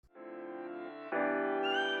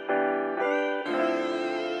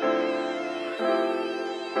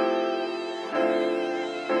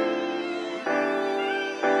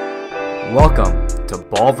Welcome to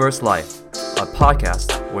Ball vs. Life, a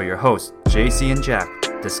podcast where your hosts JC and Jack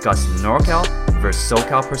discuss NorCal vs.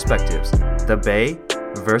 SoCal perspectives, the Bay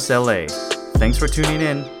vs. LA. Thanks for tuning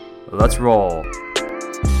in. Let's roll.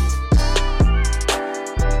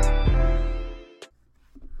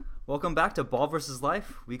 Welcome back to Ball vs.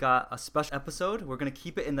 Life. We got a special episode. We're going to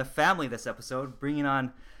keep it in the family this episode, bringing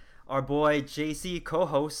on our boy JC,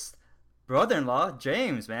 co-host, brother-in-law,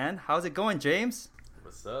 James, man. How's it going, James?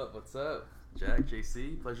 What's up? Jack,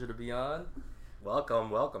 JC, pleasure to be on.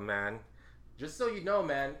 Welcome, man. Just so you know,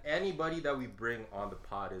 man, anybody that we bring on the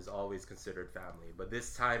pod is always considered family. But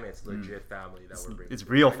this time, it's legit family that we're bringing. It's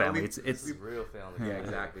real family. It's real family. Yeah,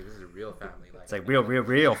 exactly. This is a real family. It's like real family.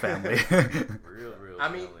 real family.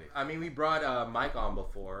 family. I mean, we brought Mike on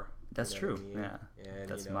before. That's true. What I mean? Yeah. And,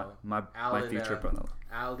 That's you know, my Alan, future brother.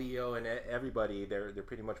 Al, Leo, and everybody, they're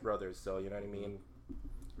pretty much brothers. So, you know what I mean?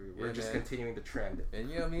 We're just continuing the trend. And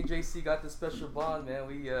you know, me and JC got this special bond, man.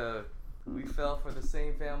 We fell for the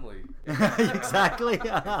same family. Exactly. Exactly,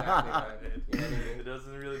 man. You know what I mean? It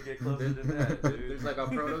doesn't really get closer than that, dude. There's like a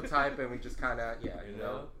prototype, and we just kind of, you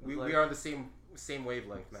know, we are on the same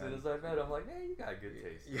wavelength, man. As soon as I met him, I'm like, hey, you got good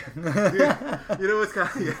taste. Yeah. You know what's kind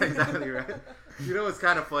of, yeah, exactly right. You know what's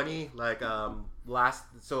kind of funny? Like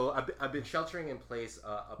so I've been sheltering in place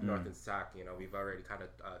up north in Sac. You know, we've already kind of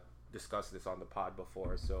discussed this on the pod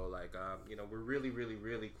before. So like, you know, we're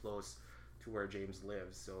really close to where James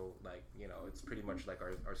lives. So like, you know, it's pretty much like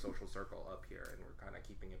our social circle up here, and we're kind of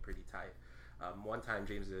keeping it pretty tight. One time,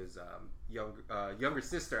 James's younger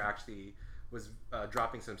sister actually was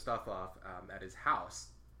dropping some stuff off at his house,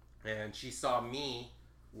 and she saw me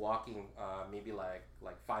walking maybe like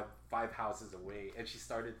five houses away, and she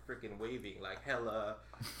started freaking waving like hella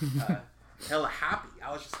happy.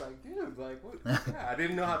 I was just like, dude, like what? Yeah, I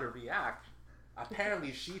didn't know how to react.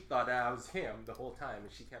 Apparently she thought that I was him the whole time,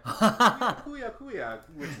 and she kept kuya kuya,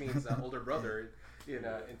 which means older brother in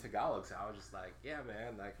Tagalog. So I was just like, yeah,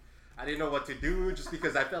 man, like I didn't know what to do, just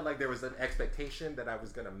because I felt like there was an expectation that I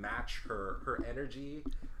was gonna match her energy.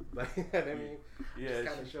 But you know what I mean? Yeah, just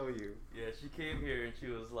kind of show you. Yeah, she came here and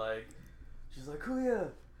she's like, Kuya,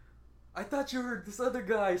 I thought you were this other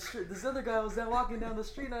guy. This other guy was walking down the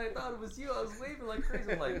street, and I thought it was you. I was waving like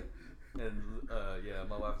crazy. I'm like, and yeah,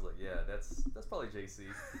 my wife was like, yeah, that's probably JC.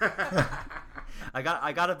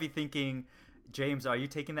 I gotta be thinking, James, are you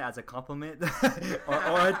taking that as a compliment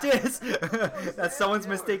or a diss? That's someone's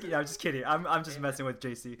mistaken. Yeah, I'm just kidding. I'm just messing with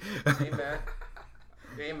JC.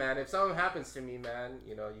 Hey man, if something happens to me, man,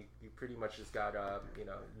 you know, you pretty much just got you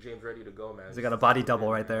know, James ready to go, man. He's got a body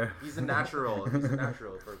double right there. He's a natural. He's a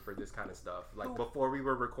natural for this kind of stuff. Like before we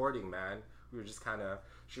were recording, man, we were just kind of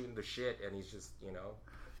shooting the shit, and he's just, you know.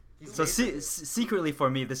 So secretly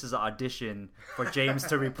for me, this is an audition for James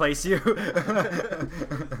to replace you. What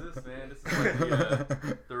is this, man? This is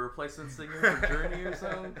like the replacement singer for Journey or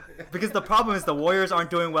something? Because the problem is the Warriors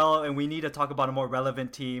aren't doing well, and we need to talk about a more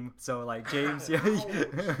relevant team. So like James, yeah.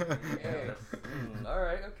 All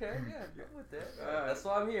right, okay, yeah, good with that. That's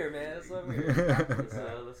why I'm here, man. That's why I'm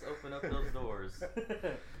here. Let's open up those doors.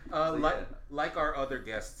 Like our other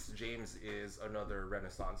guests, James is another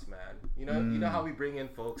Renaissance man. You know how we bring in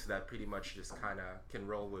folks that pretty much just kind of can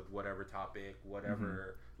roll with whatever topic,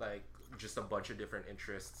 whatever, like just a bunch of different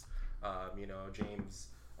interests. You know, James,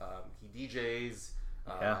 he DJs.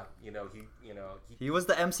 You know, he was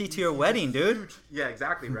the MC to your wedding, dude. Huge, yeah,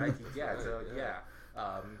 exactly, right.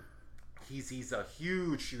 He's a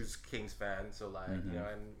huge Kings fan, so like you know,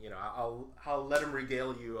 and you know, I'll let him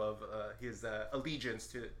regale you of his allegiance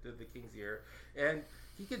to the Kings here, and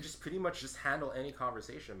he could just pretty much just handle any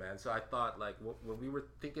conversation, man. So I thought, like, when we were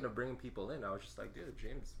thinking of bringing people in, I was just like, dude,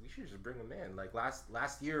 James, we should just bring him in. Like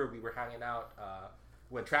last year we were hanging out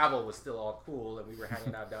when travel was still all cool, and we were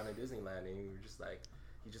hanging out down in Disneyland, and we were just like,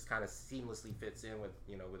 he just kind of seamlessly fits in with,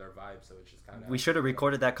 you know, with our vibe. So it's just kind of. We should have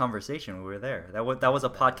recorded that conversation when we were there. That was a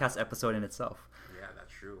podcast episode in itself. Yeah,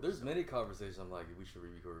 that's true. There's many conversations I'm like, we should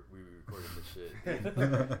re-recorded this shit.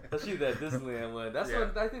 Especially that Disneyland one. That's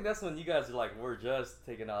when I think that's when you guys are like, we're just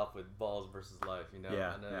taking off with Balls versus Life, you know.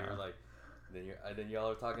 Yeah. And then you're like, then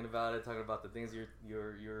y'all are talking about the things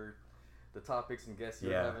the topics and guests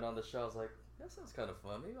you're having on the show. I was like, that sounds kind of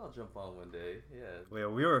fun. Maybe I'll jump on one day. Yeah.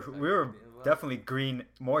 Well, we were definitely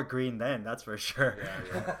more green then. That's for sure.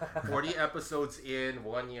 Yeah. 40 episodes in,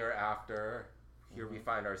 1 year after, here we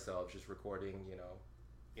find ourselves just recording, you know,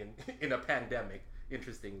 in a pandemic.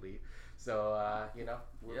 Interestingly, so you know,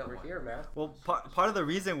 we're here, man. Well, part of the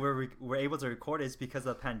reason we're able to record is because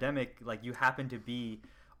of the pandemic. Like, you happen to be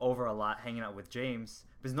over a lot, hanging out with James,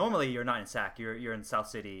 because normally you're not in Sac. You're in South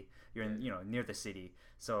City. You're in, you know, near the city.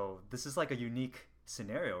 So this is like a unique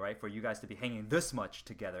scenario, right? For you guys to be hanging this much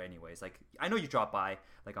together anyways. Like, I know you drop by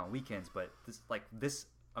like on weekends, but this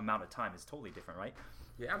amount of time is totally different, right?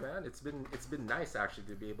 Yeah, man, it's been nice actually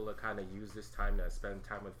to be able to kind of use this time to spend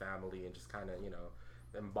time with family and just kind of,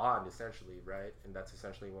 and bond essentially, right? And that's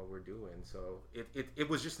essentially what we're doing. So it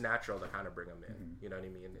was just natural to kind of bring them in, you know what I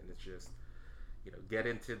mean? And it's just, get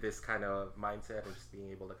into this kind of mindset and just being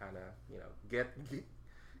able to kind of,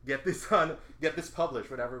 get this published,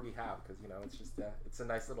 whatever we have, because it's just it's a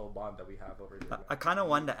nice little bond that we have over here. I kind of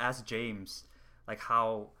wanted to ask James, like,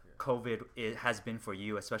 how COVID has been for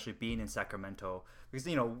you, especially being in Sacramento, because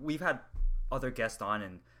we've had other guests on,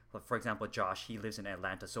 and for example Josh, he lives in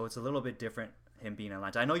Atlanta, so it's a little bit different, him being in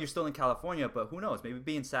Atlanta. I know you're still in California, but who knows, maybe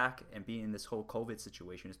being Sac and being in this whole COVID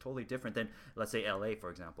situation is totally different than, let's say, LA, for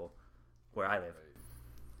example, where I live.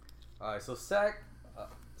 All right, so Sac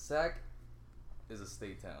is a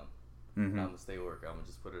state town. I'm a state worker. I'm gonna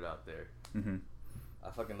just put it out there. I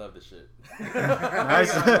fucking love this shit.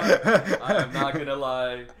 Nice. I am not gonna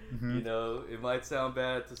lie. It might sound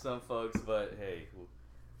bad to some folks, but hey,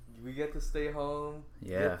 we get to stay home,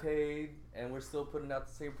 get paid, and we're still putting out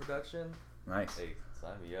the same production. Nice. Hey,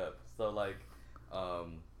 sign me up. So like,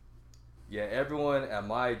 everyone at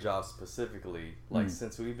my job specifically, like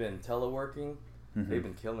since we've been teleworking, they've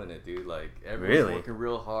been killing it, dude. Like, everyone's working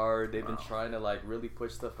real hard. They've been trying to like really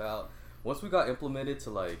push stuff out. Once we got implemented to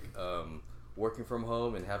like working from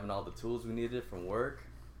home and having all the tools we needed from work,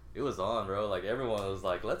 it was on, bro. Like, everyone was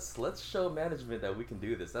like, let's show management that we can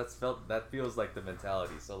do this. That feels like the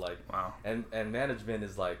mentality. So like, wow. And management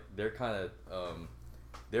is like, they're kind of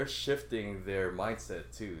they're shifting their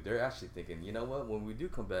mindset too. They're actually thinking, you know what, when we do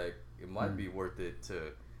come back, it might be worth it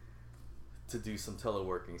to do some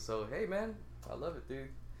teleworking. So hey, man, I love it, dude.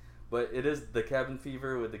 But it is the cabin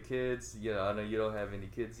fever with the kids. I know you don't have any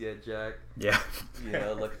kids yet, Jack. Yeah.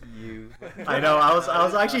 Lucky you. I know. I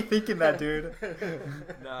was actually thinking that, dude.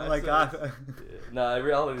 Nah, oh my god.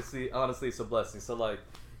 Honestly, it's a blessing. So like,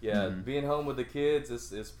 being home with the kids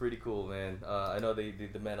is pretty cool, man. I know they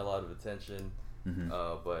demand a lot of attention,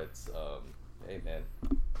 but hey, man,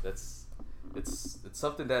 it's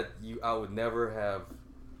something that I would never have,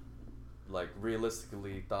 like,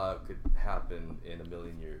 realistically thought could happen in a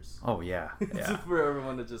million years. Oh yeah. For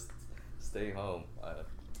everyone to just stay home.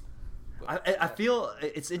 I feel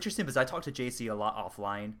it's interesting because I talk to JC a lot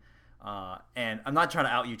offline, and I'm not trying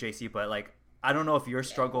to out you, JC, but like, I don't know if your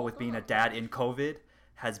struggle with being a dad in COVID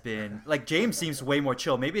has been like, James seems way more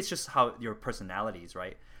chill. Maybe it's just how your personalities,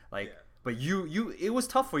 right? Like, but you it was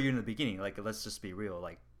tough for you in the beginning. Like, let's just be real.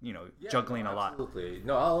 Like, juggling a lot. Absolutely.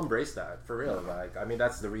 No, I'll embrace that for real. Like, I mean,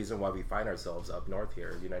 that's the reason why we find ourselves up north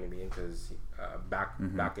here. You know what I mean? Because back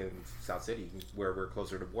in South City, where we're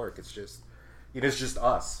closer to work, it's just it's just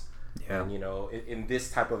us. Yeah. And in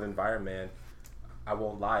this type of environment, I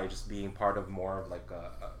won't lie, just being part of more of like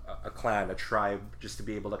a clan, a tribe, just to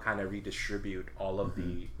be able to kind of redistribute all of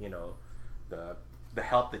the the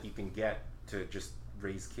help that you can get to just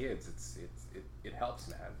raise kids. It helps,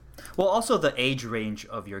 man. Well, also the age range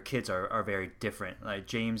of your kids are very different. Like,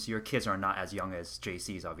 James, your kids are not as young as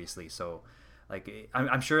JC's, obviously. So, like,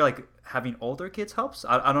 I'm sure like having older kids helps.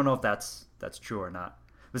 I don't know if that's true or not,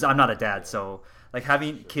 because I'm not a dad. So like,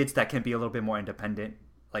 having kids that can be a little bit more independent,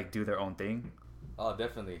 like do their own thing. Oh,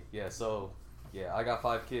 definitely. Yeah. So I got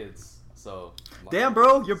 5 kids. So damn,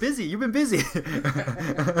 bro, you're busy. You've been busy.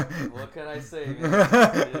 What can I say,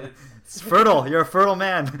 man? It's fertile. You're a fertile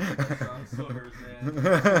man. Strong swimmers, man.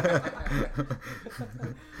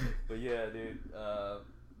 But yeah, dude.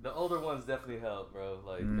 The older ones definitely help, bro.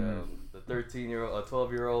 Like the 13-year-old,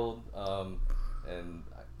 12-year-old, and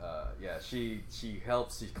she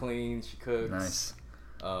helps. She cleans. She cooks.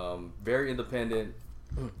 Nice. Very independent.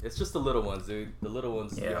 It's just the little ones, dude. The little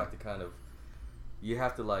ones, you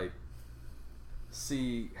have to like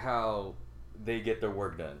see how they get their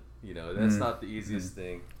work done. That's not the easiest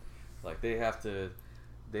thing. Like, they have to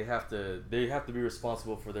be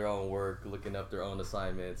responsible for their own work, looking up their own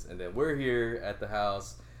assignments, and then we're here at the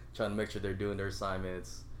house trying to make sure they're doing their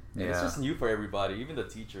assignments. And it's just new for everybody, even the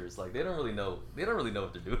teachers. Like, they don't really know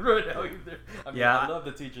what they're doing right now either. I mean, I love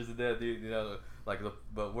the teachers to death, dude.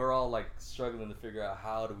 But we're all like struggling to figure out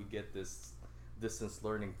how do we get this distance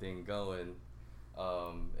learning thing going.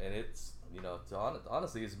 And it's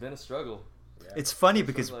honestly, it's been a struggle. Yeah. It's funny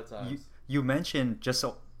because you mentioned just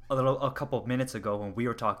a couple of minutes ago when we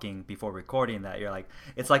were talking before recording that you're like,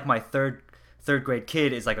 it's like my third grade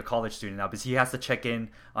kid is like a college student now, because he has to check in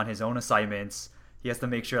on his own assignments. He has to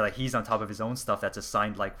make sure like he's on top of his own stuff that's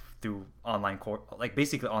assigned like through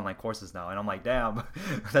basically online courses now. And I'm like, damn,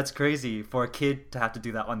 that's crazy for a kid to have to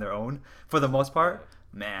do that on their own for the most part.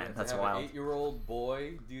 Man, To that's have wild. An 8-year-old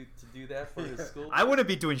boy do that for his school. I wouldn't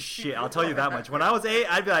be doing shit. I'll tell you that much. When I was 8,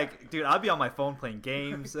 I'd be like, dude, I'd be on my phone playing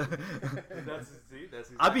games. That's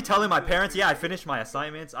exactly I'd be telling my what he parents, does. yeah, I finished my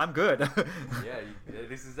assignments. I'm good. Yeah,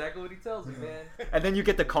 this is exactly what he tells me, man. And then you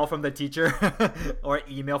get the call from the teacher or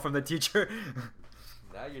email from the teacher.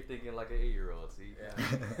 Now you're thinking like an 8-year-old. See,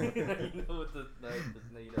 Yeah. you know what now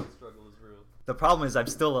you know the struggle is real. The problem is I'm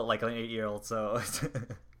still like an 8-year-old, so.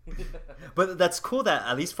 But that's cool that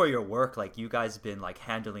at least for your work, like you guys been like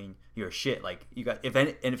handling your shit. Like you got, if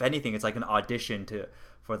anything, it's like an audition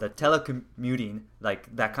for the telecommuting,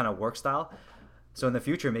 like that kind of work style. So in the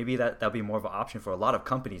future, maybe that'll be more of an option for a lot of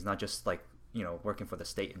companies, not just like, you know, working for the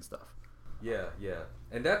state and stuff. Yeah,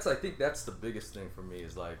 and I think that's the biggest thing for me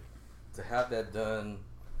is like to have that done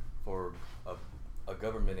for a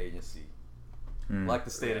government agency. Like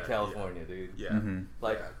the state of California, dude. Yeah. Mm-hmm.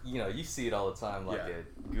 Like you know, you see it all the time, like Yeah.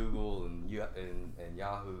 at Google and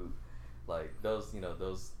Yahoo, like those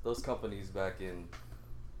those companies back in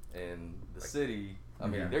the city. I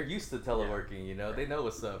mean, Yeah. they're used to teleworking. You know, they know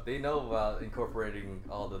what's up. They know about incorporating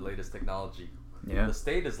all the latest technology. Yeah. The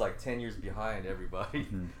state is like 10 years behind everybody.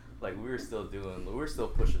 Mhm. Like we're still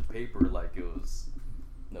pushing paper like it was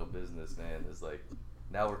no business, man. It's like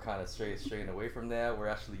now we're kind of straying away from that. We're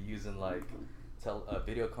actually using like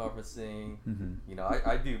video conferencing. Mhm. You know,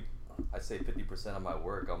 I say 50% of my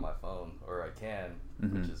work on my phone, or I can,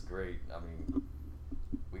 which is great. I mean,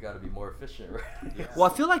 we got to be more efficient, right? Yeah. Well,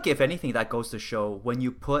 I feel like if anything, that goes to show when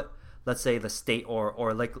you put, let's say, the state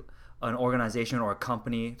or like an organization or a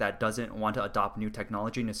company that doesn't want to adopt new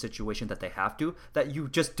technology in a situation that they have to, that you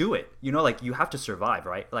just do it. You know, like you have to survive,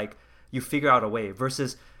 right? Like you figure out a way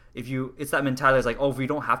versus it's that mentality is like, oh, if we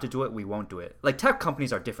don't have to do it, we won't do it. Like tech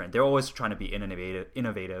companies are different. They're always trying to be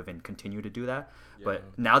innovative and continue to do that. Yeah.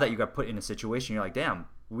 But now that you got put in a situation, you're like, damn,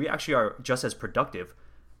 we actually are just as productive.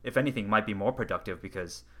 If anything, might be more productive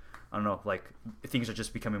because, I don't know, like things are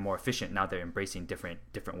just becoming more efficient now. They're embracing different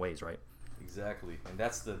ways, right? Exactly, and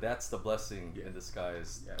that's the blessing in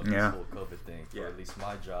disguise of Yeah. this whole COVID thing for Yeah. at least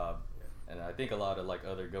my job, and I think a lot of like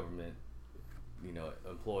other government,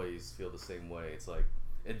 employees feel the same way. It's like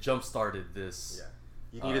it jump started this. Yeah.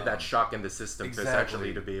 You needed that shock in the system to exactly.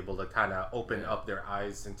 essentially to be able to kind of open Yeah. up their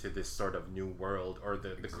eyes into this sort of new world or the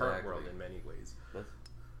current Exactly. world in many ways. That's-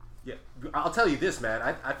 Yeah, I'll tell you this, man.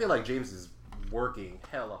 I feel like James is working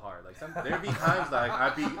hella hard. Like there'd be times like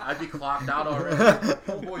I'd be clocked out already.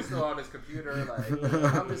 Homeboy's still on his computer. Like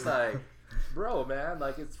I'm just like, bro, man.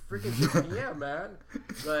 Like it's freaking 6 p.m., man.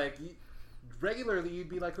 Like regularly you'd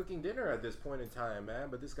be like cooking dinner at this point in time, man.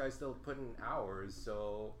 But this guy's still putting hours.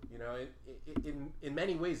 So in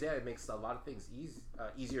many ways, yeah, it makes a lot of things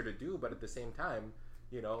easier to do. But at the same time,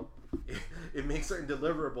 it makes certain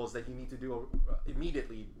deliverables that you need to do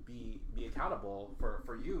immediately be accountable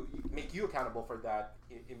for you, make you accountable for that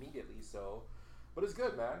immediately. So, but it's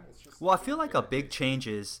good, man. It's just Well, I feel like a big change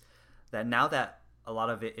is that now that a lot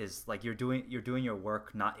of it is like you're doing your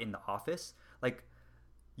work not in the office, like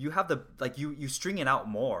you have you string it out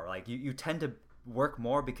more. Like you tend to work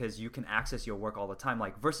more because you can access your work all the time.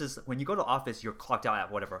 Like versus when you go to office, you're clocked out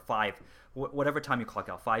at whatever time you clock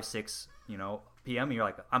out, 5, 6, p.m. And you're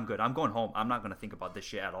like, I'm good. I'm going home. I'm not gonna think about this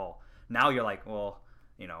shit at all. Now you're like, well,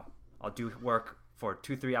 I'll do work for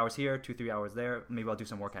 2-3 hours here, 2-3 hours there. Maybe I'll do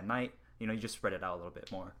some work at night. You just spread it out a little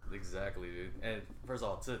bit more. Exactly, dude. And first of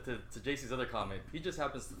all, to JC's other comment, he just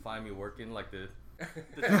happens to find me working like the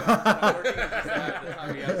 2 hours I'm working is just the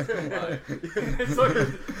time he has to come by. So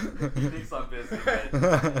he thinks I'm busy, man.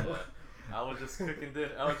 Yeah. I was just cooking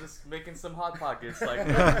dinner. I was just making some hot pockets like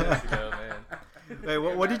 30 minutes ago, man. Wait,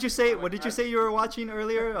 what did you say? What did you say you were watching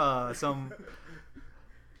earlier?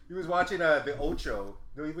 He was watching the Ocho.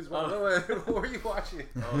 No, he was watching. What were you watching?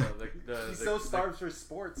 Oh, He's so starved for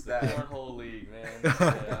sports the that. cornhole league, man.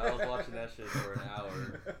 Yeah, I was watching that shit for an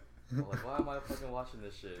hour. I'm like, why am I fucking watching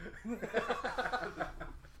this shit?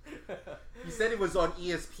 He said it was on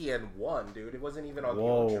ESPN1, dude. It wasn't even on the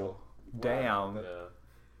Whoa. Ocho. Damn. Yeah.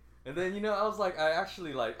 And then I was like,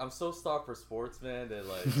 I'm so starved for sports, man.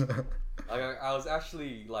 That I was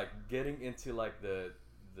actually like getting into like the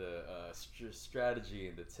strategy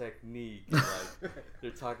and the technique. And, like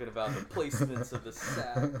they're talking about the placements of the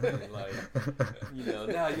sack and like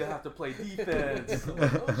now you have to play defense. I'm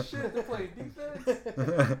like, oh shit, they're playing defense.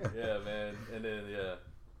 Yeah, man. And then it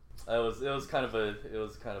was kind of a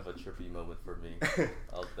trippy moment for me.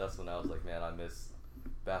 That's when I was like, man, I miss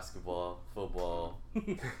basketball, football.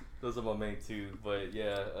 Those are my main two. But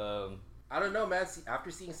yeah, I don't know, man. After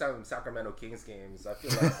seeing some Sacramento Kings games, I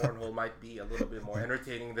feel like cornhole might be a little bit more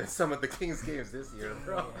entertaining than some of the Kings games this year,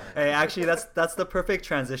 bro. Hey, actually, that's the perfect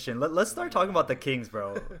transition. Let's start talking about the Kings,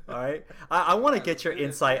 bro. All right, I want to get your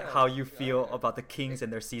insight how you feel about the Kings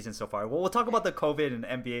and their season so far. We'll talk about the COVID and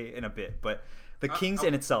NBA in a bit, but the Kings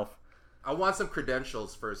in itself. I want some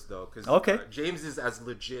credentials first, though, because James is as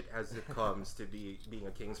legit as it comes to being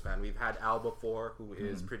a Kings fan. We've had Al before, who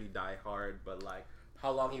is pretty diehard, but like,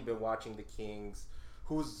 how long you been watching the Kings?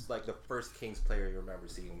 Who's like the first Kings player you remember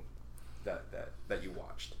seeing that you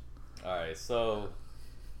watched? All right, so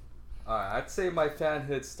I'd say my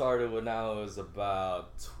fanhood started when I was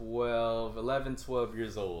about 12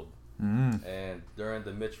 years old, and during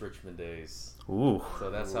the Mitch Richmond days. Ooh,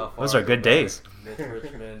 so that's how far. Those are good days. Mitch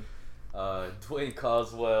Richmond. Dwayne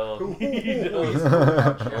Coswell, Golden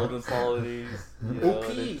Polonies,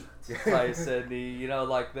 Ty Sedney,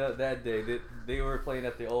 like that day. They were playing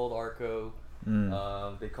at the old Arco.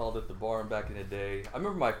 They called it the Barn back in the day. I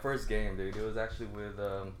remember my first game, dude. It was actually with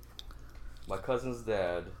my cousin's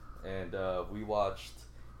dad, and we watched.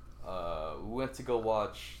 We went to go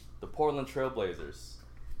watch the Portland Trailblazers.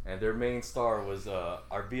 And their main star was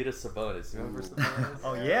Arvydas Sabonis. Remember Sabonis?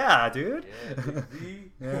 Oh yeah, dude. Yeah, Big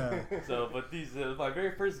Z. Yeah. So, but these my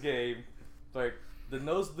very first game, like the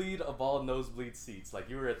nosebleed of all nosebleed seats, like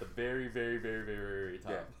you were at the very, very, very, very, very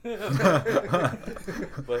top. Yeah.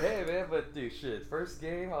 But hey, man, dude, shit. First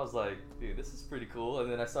game, I was like, dude, this is pretty cool.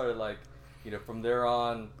 And then I started from there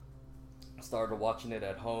on, started watching it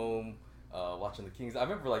at home. Watching the Kings. I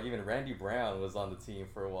remember even Randy Brown was on the team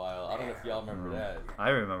for a while. I don't know if y'all remember that. I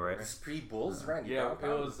remember it. It's pre-Bulls, Randy Brown. Yeah,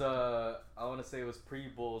 it was, I want to say it was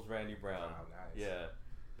pre-Bulls Randy Brown. Wow, nice. Yeah.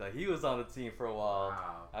 Like, he was on the team for a while.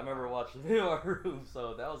 Wow. I remember watching him in our room,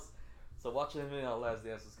 so watching him in our Last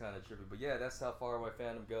Dance was kind of trippy. But yeah, that's how far my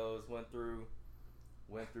fandom goes. Went through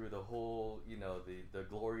the whole, the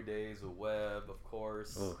glory days with Webb, of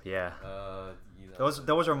course. Oh, yeah.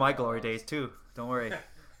 Those are my glory days, too. Don't worry.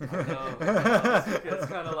 That's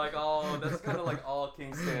kind of like all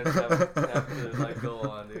Kings fans have to go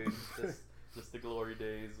on, dude. Just the glory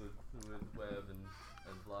days with Webb and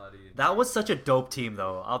Vlade. That was such a dope team,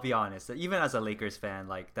 though. I'll be honest. Even as a Lakers fan,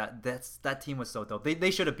 that team was so dope. They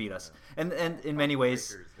should have beat us, and in many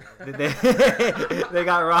ways, they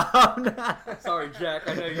got robbed. Sorry, Jack.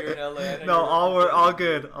 I know you're in LA. No, all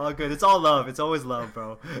good. It's all love. It's always love,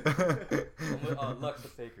 bro. Luck the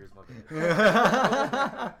fakers, my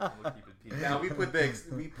bad. We'll keep it PG. Now we put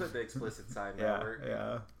the explicit sign.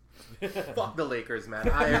 Yeah. Fuck the Lakers, man.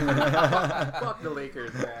 Fuck the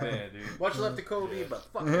Lakers, man. Dude. Much love to Kobe, but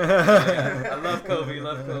fuck. I love Kobe.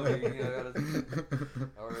 R.I.P.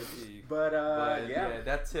 But yeah,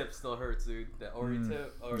 that tip still hurts, dude. That Ori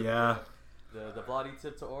tip, or yeah, the Vlade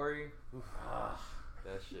tip to Ori. Oof.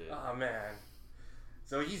 That shit. Oh man.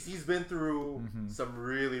 So he's been through some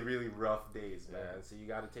really, really rough days, man. Yeah. So you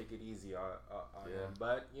got to take it easy on Yeah. him.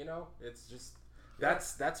 But it's just.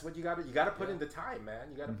 That's what you got to put in the time,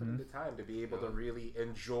 man. You got to put in the time to be able to really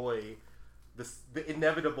enjoy the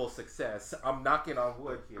inevitable success. I'm knocking on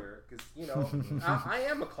wood here because I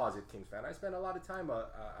am a closet Kings fan. I spend a lot of time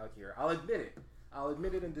out here. I'll admit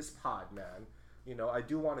it in this pod, man. I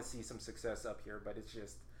do want to see some success up here, but it's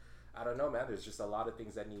just I don't know, man. There's just a lot of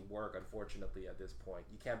things that need work, unfortunately, at this point.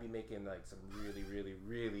 You can't be making some really, really,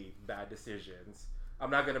 really bad decisions. I'm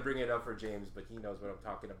not going to bring it up for James, but he knows what I'm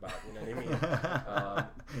talking about. You know what I mean?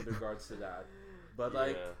 With regards to that. But,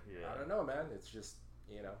 I don't know, man. It's just,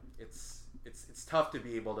 it's tough to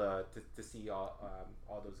be able to see all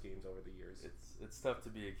those games over the years. It's tough to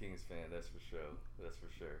be a Kings fan, that's for sure.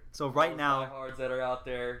 So right now, diehards that are out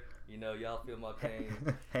there, y'all feel my pain.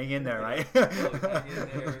 Hang in there, right? Hang in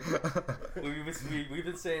there. We've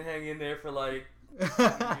been saying hang in there for 2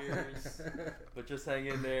 years, but just hang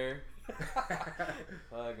in there.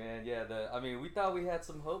 Fuck, man, yeah. We thought we had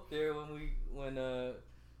some hope there when we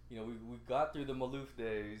got through the Maloof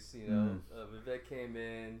days. Vivek came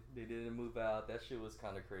in, they didn't move out. That shit was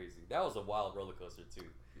kind of crazy. That was a wild roller coaster too.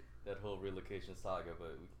 That whole relocation saga,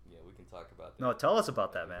 but we can talk about that. No, tell us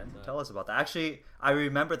about that, man. Tell us about that. Actually, I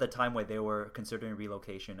remember the time when they were considering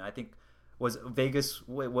relocation. I think. Was Vegas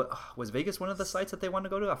was Vegas one of the sites that they wanted to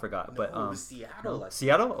go to? I forgot. But it was Seattle. No?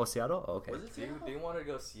 Seattle? Oh, Seattle. Oh, okay. Was it Seattle? They wanted to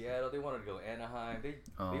go Seattle. They wanted to go Anaheim. They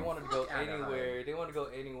wanted to go anywhere. They wanted to go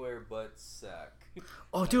anywhere but Sac.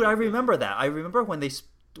 Oh, dude, I remember that. I remember when they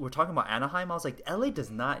were talking about Anaheim. I was like, LA does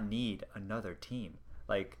not need another team.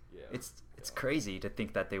 It's crazy to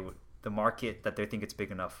think that the market that they think it's big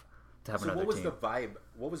enough to have another team. So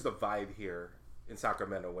what was the vibe here in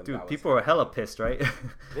Sacramento when people were hella pissed, right?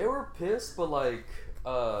 They were pissed, but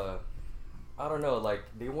I don't know, like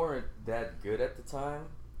they weren't that good at the time.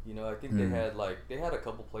 You know, I think they had a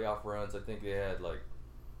couple playoff runs. I think they had like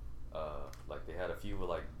they had a few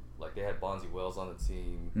like they had Bonzi Wells on the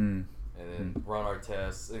team, and then Ron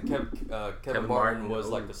Artest and Kevin Martin was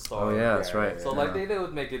like the star. Oh yeah, that's right. So like they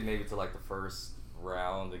would make it maybe to like the first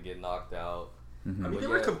round and get knocked out. I mean, they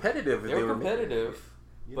were competitive. They were competitive,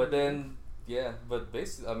 but then but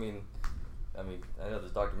basically, I mean, I know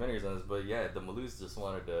there's documentaries on this, but yeah, the Maloofs just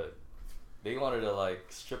wanted to like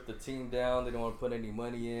strip the team down. They didn't want to put any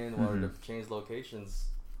money in. Wanted to change locations,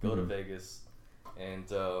 go to Vegas, and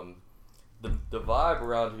the vibe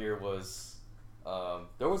around here was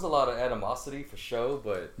there was a lot of animosity for show,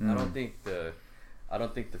 but I don't think the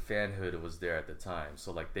fanhood was there at the time.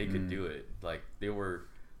 So like they could do it. Like they were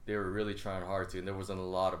really trying hard to, and there wasn't a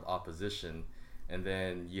lot of opposition. And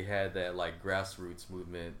then you had that like grassroots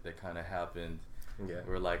movement that kind of happened. Yeah.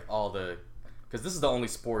 Where like because this is the only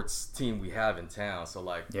sports team we have in town. So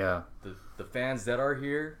like the fans that are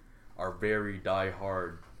here are very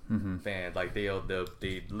diehard fans. Like they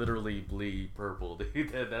literally bleed purple.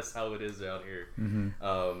 That's how it is out here,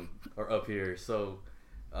 or up here. So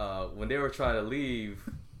when they were trying to leave,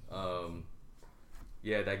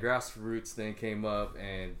 that grassroots thing came up,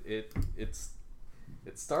 and it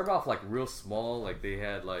started off like real small. Like they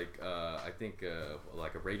had like I think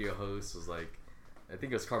like a radio host was like, I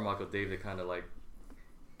think it was Carmichael Dave that kind of like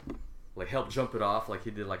helped jump it off. Like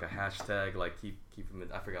he did like a hashtag, like keep him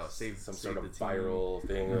in. I forgot, save sort of the team. viral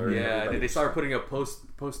thing. Or and then they started putting up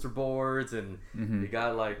poster boards, and it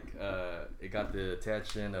got like it got the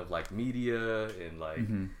attention of like media, and like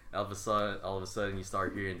all of a sudden you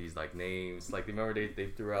start hearing these like names. Like remember they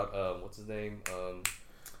threw out what's his name?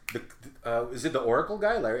 Is it the Oracle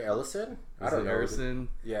guy, Larry Ellison? I don't know. Ellison?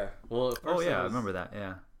 Yeah. Well, I remember that.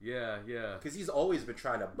 Yeah. Yeah. Because he's always been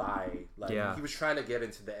trying to buy. Like he was trying to get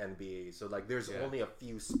into the NBA. So like, there's only a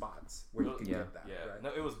few spots where you can get that. Yeah. Right?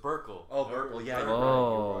 No, it was Burkle. Oh, Burkle. Yeah.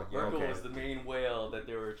 Burkle was the main whale that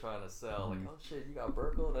they were trying to sell. Like, oh shit, you got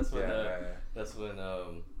Burkle? That's when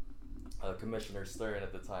Commissioner Stern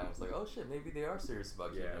at the time was like, oh shit, maybe they are serious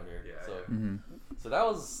about getting him here. So that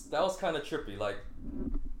was kind of trippy.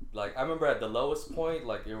 Like I remember at the lowest point,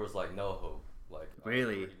 like it was like no hope. Like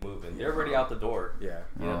really moving, they're already out the door. Yeah,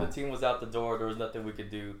 you know the team was out the door. There was nothing we could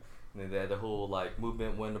do. And then the whole like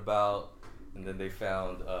movement went about, and then they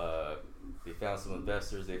found some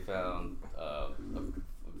investors. They found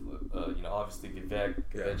obviously Vivek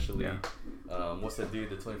eventually. Yeah. What's that dude?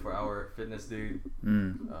 The 24-hour fitness dude.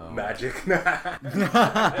 Magic. That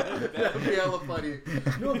would be hella funny.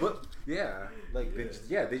 No, but they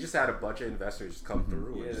just had a bunch of investors come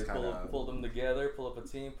through. Yeah, and they pulled them together, pull up a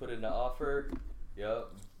team, put in an offer. Yep,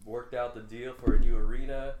 worked out the deal for a new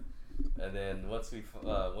arena, and then once they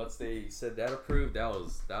said that approved, that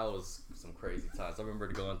was some crazy times. I remember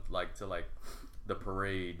going to the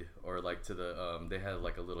parade, or like to the they had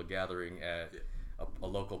like a little gathering at a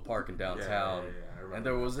local park in downtown, and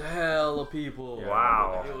there was hell of people.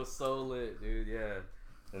 Wow, it was so lit, dude. Yeah.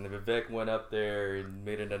 And then Vivek went up there and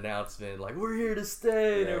made an announcement like, "We're here to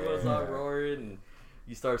stay," and everyone's all roaring, and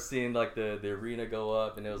you start seeing like the arena go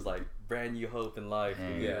up, and it was like brand new hope in life.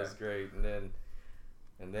 Dude. It was great.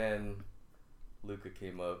 And then Luka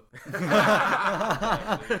came up. The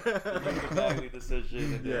Bagley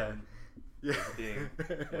decision, and then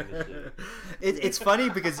it's funny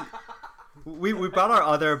because we brought our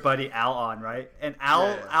other buddy Al on, right? And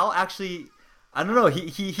Al actually, I don't know,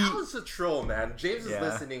 he Al's a troll, man. James is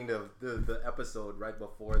listening to the episode right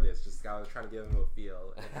before this. Just I was trying to give him a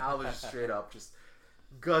feel, and Al was just straight up just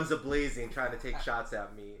guns a-blazing, trying to take shots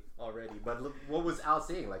at me already. But look, what was Al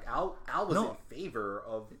saying? Like Al was in favor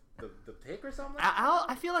of the pick or something.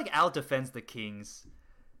 I feel like Al defends the Kings.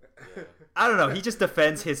 Yeah. I don't know. He just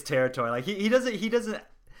defends his territory. Like he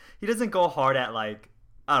doesn't go hard at like,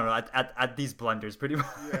 I don't know, at these blunders pretty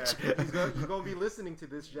much. Yeah, he's gonna be listening to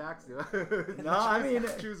this, Jackson. No, I mean,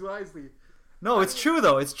 choose wisely. No, it's true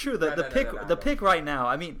though. It's true. The pick right now.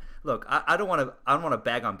 I mean, look, I don't want to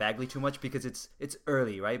bag on Bagley too much because it's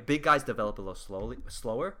early, right? Big guys develop a little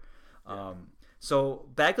slower. Yeah. So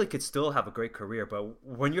Bagley could still have a great career, but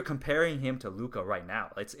when you're comparing him to Luka right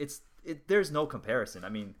now, there's no comparison. I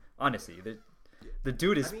mean, honestly, the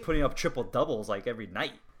dude is putting up triple doubles like every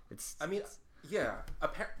night. There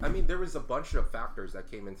was a bunch of factors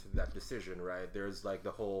that came into that decision, right? There's like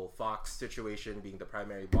the whole Fox situation being the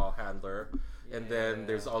primary ball handler, and then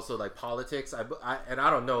there's also like politics. I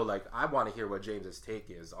don't know, like I want to hear what James's take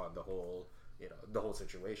is on the whole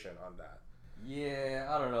situation on that. Yeah,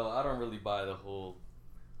 I don't know. I don't really buy the whole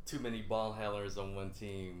too many ball handlers on one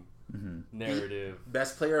team. narrative.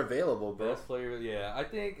 Best player available, bro. Best player, yeah. I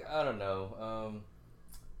think I don't know.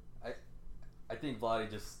 I think Vladdy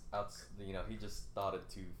just he just thought it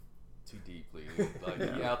too deeply. Like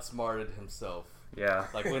he outsmarted himself. Yeah.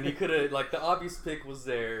 Like when he could have, like the obvious pick was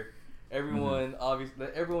there. Everyone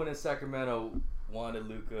everyone in Sacramento wanted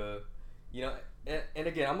Luka. You know, and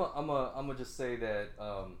again, I'm gonna just say that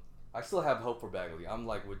I still have hope for Bagley. I'm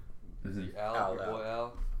like with is he Al, your boy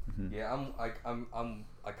Al? Yeah,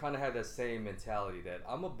 I kind of have that same mentality that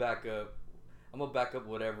I'm gonna back up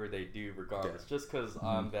whatever they do regardless, just because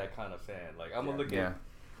I'm that kind of fan. Like I'm gonna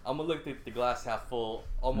look at the glass half full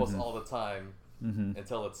almost all the time.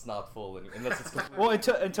 Until it's not full, unless it's complete. Well,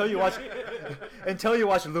 until you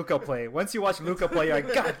watch Luka play. Once you watch Luka play, you're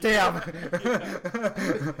like, God damn! I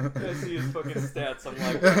see his fucking stats. I'm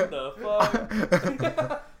like, what the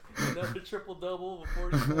fuck? Another triple double before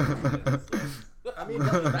he. I mean,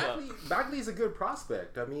 Bagley's a good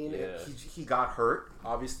prospect. I mean, he got hurt,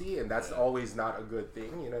 obviously, and that's always not a good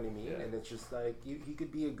thing. You know what I mean? Yeah. And it's just like he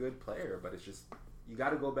could be a good player, but it's just you got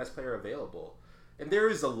to go best player available. And there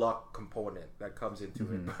is a luck component that comes into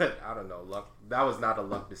it, but I don't know. Luck. That was not a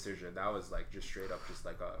luck decision. That was like just straight up, just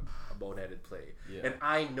like a boneheaded play. Yeah. And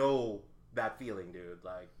I know that feeling, dude.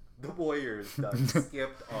 Like the Warriors done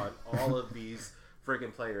skipped on all of these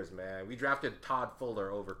friggin' players, man. We drafted Todd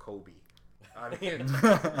Fuller over Kobe. I mean, you know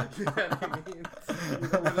what I mean?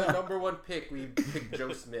 With the number one pick, we picked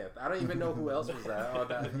Joe Smith. I don't even know who else was that. Oh,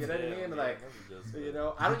 that you know what I mean? Like, you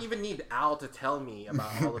know, I don't even need Al to tell me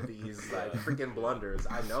about all of these like freaking blunders.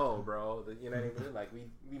 I know, bro. You know what I mean? Like,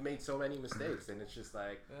 we made so many mistakes, and it's just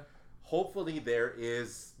like, hopefully there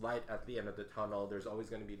is light at the end of the tunnel. There's always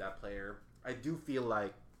going to be that player. I do feel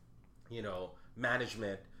like, you know,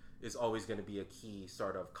 management is always going to be a key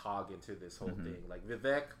sort of cog into this whole thing. Like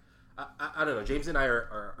Vivek. I don't know. James and I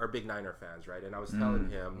are big Niner fans, right? And I was telling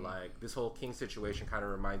him, like, this whole King situation kind of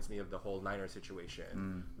reminds me of the whole Niner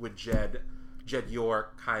situation with Jed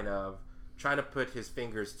York kind of trying to put his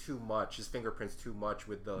fingerprints too much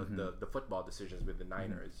with the football decisions with the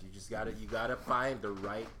Niners. You gotta find the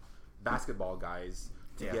right basketball guys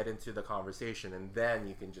to get into the conversation, and then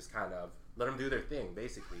you can just kind of let them do their thing.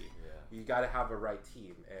 Basically, you gotta have a right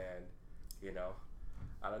team, and you know.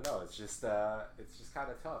 I don't know. It's just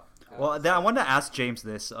kind of tough. Well, then I want to ask James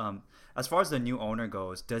this. As far as the new owner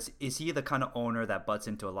goes, is he the kind of owner that butts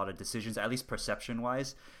into a lot of decisions, at least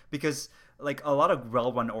perception-wise? Because like a lot of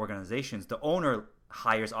well-run organizations, the owner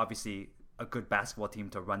hires obviously a good basketball team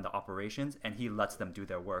to run the operations, and he lets them do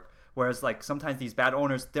their work. Whereas like sometimes these bad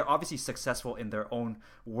owners, they're obviously successful in their own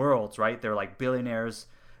worlds, right? They're like billionaires.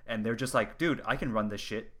 And they're just like, dude, I can run this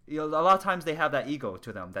shit. You know, a lot of times they have that ego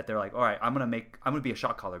to them that they're like, all right, I'm gonna be a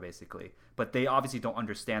shot caller basically. But they obviously don't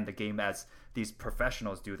understand the game as these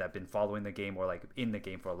professionals do that have been following the game or like in the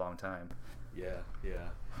game for a long time. Yeah.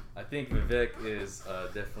 I think Vivek is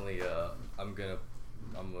definitely. I'm gonna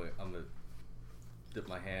dip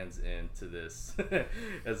my hands into this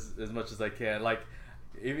as much as I can. Like.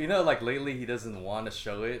 You know, like lately he doesn't want to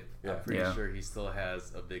show it. I'm pretty sure he still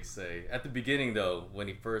has a big say. At the beginning, though, when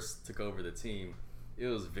he first took over the team, it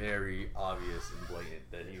was very obvious and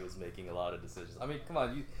blatant that he was making a lot of decisions. I mean, come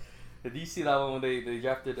on, did you see that one when they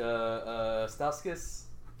drafted Stauskas?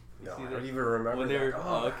 No, I don't even remember. When they're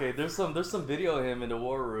okay, there's some video of him in the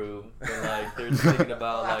war room, and like they're thinking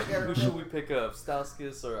about like who should we pick up,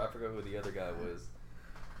 Stauskas or I forgot who the other guy was.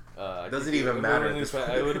 Doesn't even matter.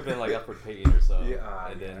 It would have been like Alfred Payton or so.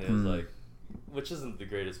 And then it was like, which isn't the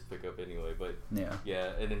greatest pickup anyway, but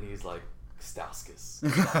yeah. And then he's like Stauskas.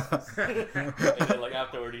 And then like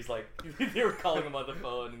afterward, he's like, they were calling him on the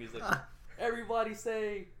phone, and he's like, everybody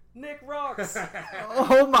say Nick rocks.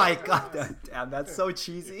 Oh my god, damn, that's so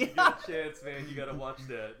cheesy. If you get a chance, man, you gotta watch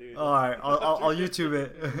that, dude. All right, I'll YouTube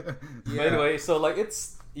it. But anyway, so like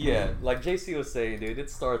like JC was saying, dude,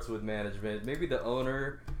 it starts with management. Maybe the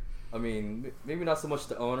owner. I mean, maybe not so much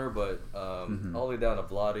the owner, but all the way down to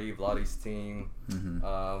Vladdy's team.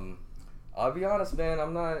 I'll be honest, man.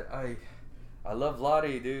 I love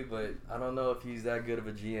Vladdy, dude, but I don't know if he's that good of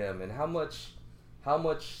a GM. And how much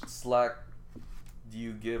slack do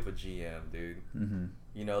you give a GM, dude?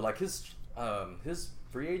 You know, like his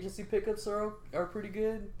free agency pickups are pretty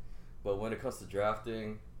good, but when it comes to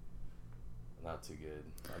drafting, not too good.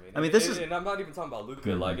 I mean, and I'm not even talking about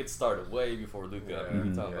Luka. Like it started way before Luka. I mean,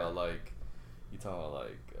 you're talking about like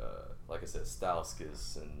I said,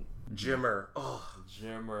 Stauskas and Jimmer. Oh,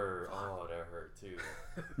 that hurt too.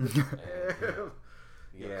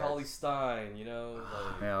 You got Yeah. Cauley Stein, you know.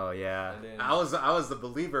 Like, Oh yeah. and then, I was the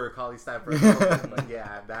believer of Cauley Stein for a moment, but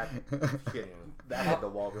yeah, that hit the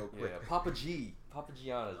wall real quick. yeah, Papa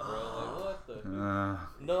Giannis, bro. Like, what the? Uh,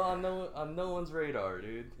 No, on no one's radar,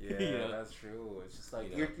 dude. Yeah, You know? that's true. It's just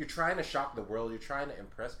like You know. you're trying to shock the world. You're trying to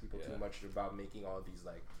impress people Yeah. too much about making all these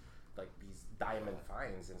like these diamond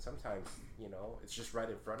finds, and sometimes it's just right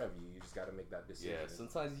in front of you. You just got to make that decision. Yeah,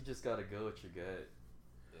 sometimes you just gotta go with your gut.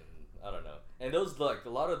 And I don't know. And those like a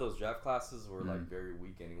lot of those draft classes were like very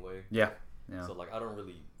weak anyway. yeah. Yeah. So like I don't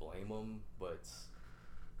really blame them, but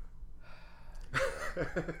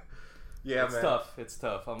Yeah, it's man. tough. It's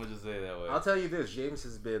tough. I'm gonna just say it that way. I'll tell you this: James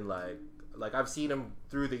has been like I've seen him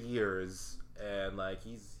through the years, and like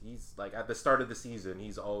he's like at the start of the season,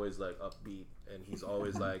 he's always like upbeat and he's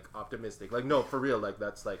always like optimistic. Like no, for real, like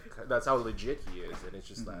that's how legit he is, and it's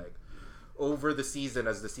just like over the season,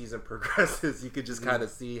 as the season progresses, you could just kind of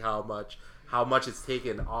see how much it's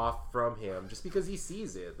taken off from him just because he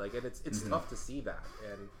sees it. Like, and it's tough to see that,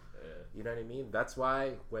 and you know what I mean. That's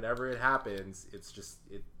why whenever it happens, it's just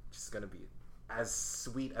gonna be as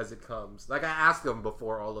sweet as it comes. Like I asked him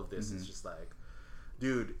before all of this, it's just like,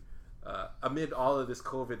 dude, amid all of this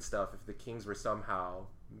COVID stuff, if the Kings were somehow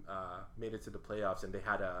made it to the playoffs and they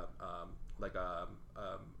had a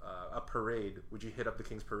parade, would you hit up the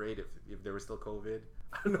Kings parade if there was still COVID?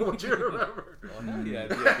 I don't know what you remember. Oh hell yeah,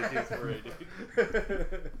 the Kings parade,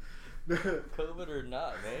 dude. COVID or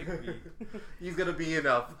not, man. He's gonna be in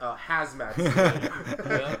a hazmat suit.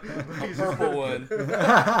 Yeah, a purple one.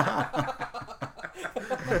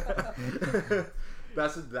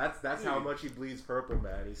 That's how much he bleeds purple,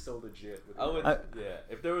 man. He's so legit. With I would, that. yeah.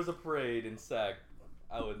 If there was a parade in Sac,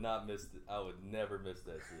 I would not miss. I would never miss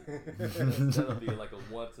that shit. That'll be like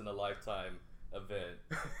a once in a lifetime event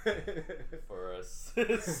for us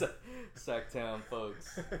Sacktown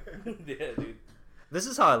folks. Yeah, dude. This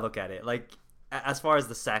is how I look at it. Like, as far as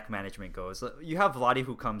the sack management goes, you have Vladi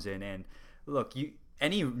who comes in, and look,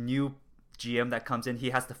 any new GM that comes in, he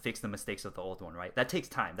has to fix the mistakes of the old one, right? That takes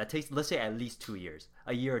time. That takes, let's say, at least 2 years,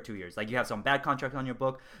 a year or 2 years. Like, you have some bad contract on your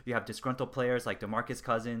book. You have disgruntled players like DeMarcus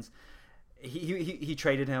Cousins. He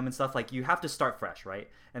traded him and stuff. Like, you have to start fresh, right?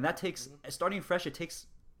 And that takes starting fresh. It takes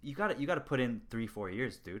you got to put in 3-4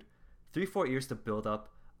 years, dude. 3-4 years to build up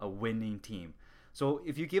a winning team. So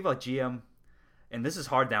if you give a GM, and this is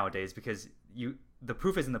hard nowadays because the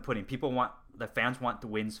proof is in the pudding. The fans want the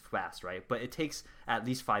wins fast, right? But it takes at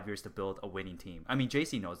least 5 years to build a winning team. I mean,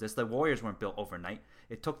 JC knows this. The Warriors weren't built overnight.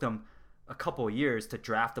 It took them a couple of years to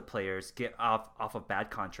draft the players, get off of bad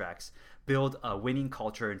contracts, build a winning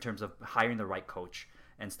culture in terms of hiring the right coach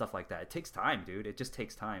and stuff like that. It takes time, dude. It just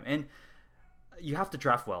takes time. And you have to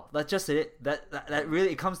draft well. That's just it. That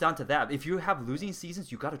really, it comes down to that. If you have losing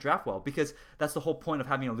seasons, you got to draft well, because that's the whole point of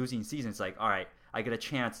having a losing season. It's like, all right, I get a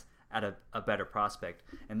chance at a better prospect,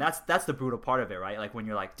 and that's the brutal part of it, right? Like when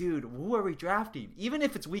you're like, dude, who are we drafting? Even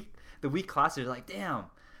if it's the weak classes, you're like, damn,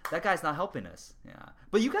 that guy's not helping us. Yeah,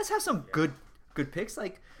 but you guys have some good picks.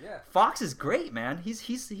 Like, Fox is great, man.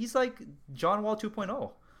 He's like John Wall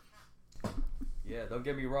 2.0. Yeah, don't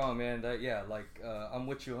get me wrong, man. I'm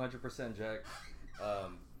with you 100%, Jack.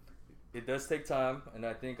 It does take time, and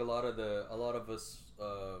I think a lot of us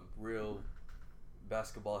real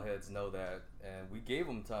basketball heads know that, and we gave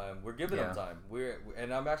them time. We're giving them time.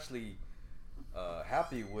 And I'm actually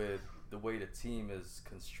happy with the way the team is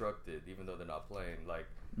constructed, even though they're not playing. Like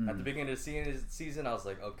at the beginning of the season, I was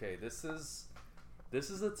like, okay, this is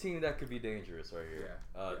a team that could be dangerous right here.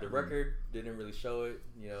 The record didn't really show it,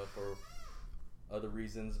 for other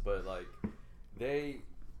reasons, but like they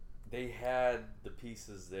had the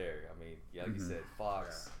pieces there. I mean, like you said,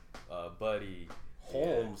 Fox, Buddy,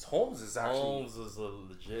 Holmes is actually a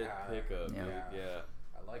legit pickup. Dude. Yeah,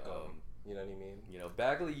 I like him. You know what I mean?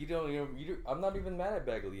 Bagley. I'm not even mad at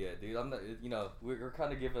Bagley yet, dude. I'm not. We're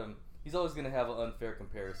kind of giving. He's always gonna have an unfair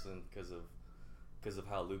comparison because of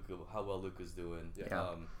how well Luka's doing.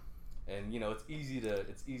 Yeah. And it's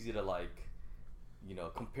easy to like,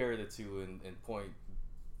 compare the two and point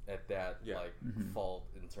at that fault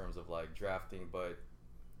in terms of like drafting, but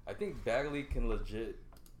I think Bagley can legit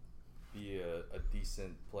be a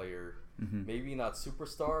decent player. Maybe not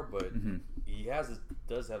superstar, but he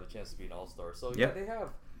does have a chance to be an all-star. So they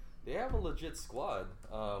have a legit squad.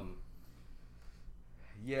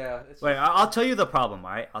 Wait, I'll tell you the problem.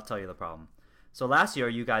 All right, I'll tell you the problem. So last year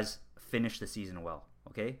you guys finished the season well.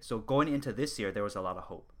 Okay, so going into this year there was a lot of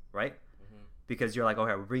hope, right? Because you're like,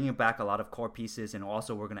 okay, we're bringing back a lot of core pieces, and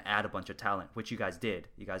also we're going to add a bunch of talent, which you guys did.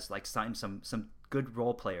 You guys like signed some good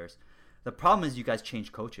role players. The problem is you guys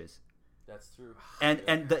changed coaches. That's true.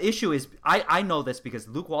 And the issue is, I know this because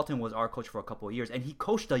Luke Walton was our coach for a couple of years, and he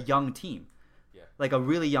coached a young team. Yeah. Like a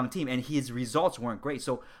really young team, and his results weren't great.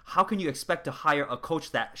 So how can you expect to hire a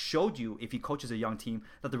coach that showed you, if he coaches a young team,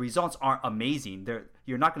 that the results aren't amazing?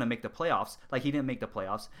 You're not going to make the playoffs. Like, he didn't make the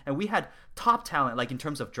playoffs. And we had top talent, like in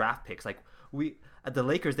terms of draft picks. Like, at the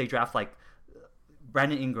Lakers, they draft like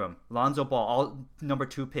Brandon Ingram, Lonzo Ball, all number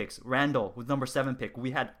 2 picks. Randall with number 7 pick.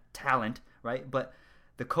 We had talent, right? But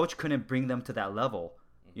the coach couldn't bring them to that level.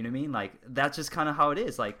 You know what I mean? Like, that's just kind of how it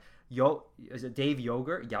is. Like, is it Dave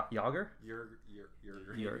Yeager? Dave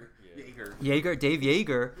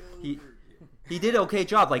Yeager. He did an okay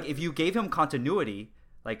job. Like, if you gave him continuity,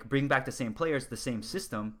 like bring back the same players, the same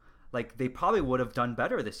system, like they probably would have done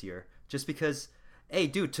better this year. Just because, hey,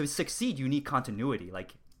 dude, to succeed, you need continuity.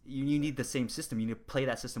 Like, you need the same system. You need to play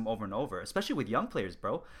that system over and over, especially with young players,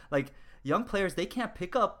 bro. Like, young players, they can't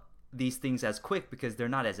pick up these things as quick because they're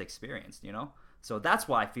not as experienced, you know? So that's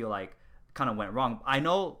why I feel like kind of went wrong. I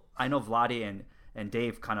know Vlade and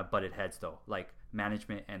Dave kind of butted heads though, like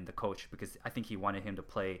management and the coach, because I think he wanted him to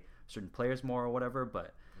play certain players more or whatever,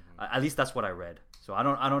 but at least that's what I read. So I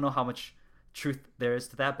don't know how much truth there is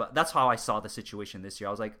to that, but that's how I saw the situation this year.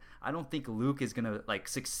 I was like, I don't think Luke is gonna like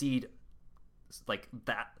succeed like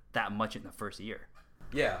that much in the first year.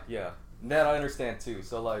 Yeah. That I understand too.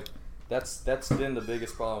 So like that's been the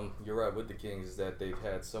biggest problem. You're right with the Kings, is that they've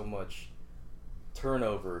had so much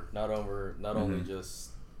turnover, not only just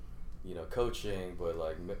coaching, but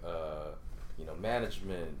like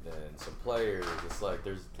management and some players. It's like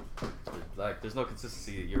there's no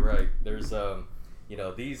consistency. You're right. There's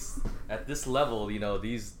these at this level,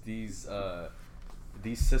 these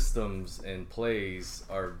systems and plays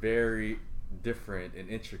are very different and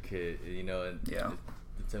intricate, and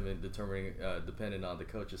determining depending on the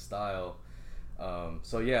coach's style.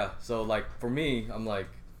 So like for me, I'm like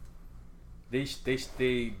they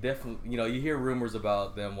definitely, you hear rumors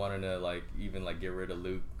about them wanting to like even like get rid of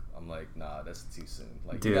Luke. I'm like, nah, that's too soon.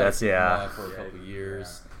 Like, dude, that's for a couple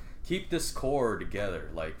years. Keep this core together,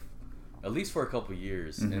 like at least for a couple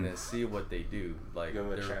years, and then see what they do. Like, give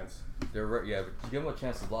them a chance. Give them a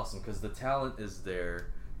chance to blossom, because the talent is there.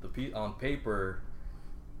 On paper,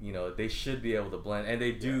 they should be able to blend, and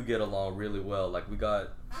they do get along really well. Like we got,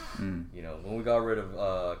 when we got rid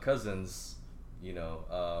of Cousins,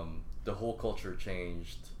 the whole culture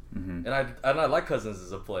changed, and I like Cousins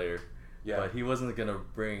as a player, but he wasn't gonna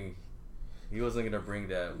bring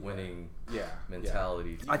that winning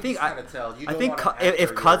mentality. I think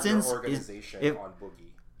if Cousins is on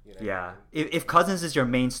Boogie, if Cousins is your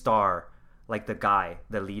main star, like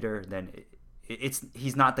the leader, then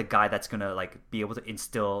he's not the guy that's gonna like be able to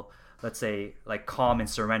instill, let's say, like calm and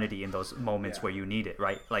serenity in those moments where you need it,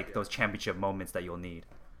 right? Like those championship moments that you'll need.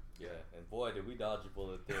 Yeah, and boy, did we dodge a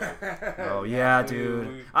bullet there. Oh yeah,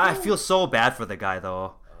 dude. I feel so bad for the guy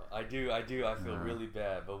though. I do. I feel really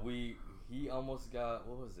bad, but he almost got,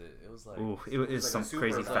 what was it? It was like, it was some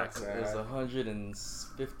crazy facts. It was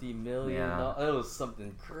 $150 million. It was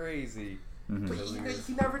something crazy. But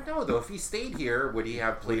you never know though. If he stayed here, would he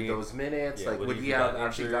have played those minutes? Like, would he have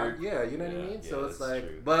actually got? Yeah, you know what I mean. So it's like,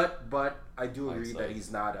 true. but I do agree that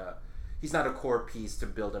he's not a core piece to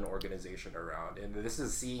build an organization around. And this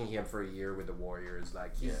is seeing him for a year with the Warriors.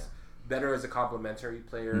 Like, he's better as a complementary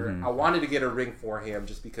player. I wanted to get a ring for him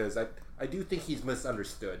just because I do think he's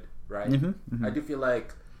misunderstood. Right. I do feel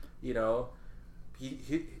like, he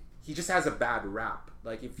just has a bad rap.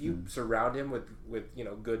 Like, if you surround him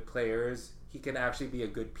with good players, he can actually be a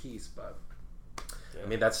good piece. But I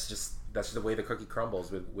mean, that's the way the cookie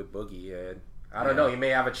crumbles with Boogie. And I don't know, you may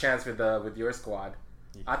have a chance with your squad.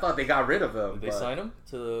 I thought they got rid of him. Did they sign him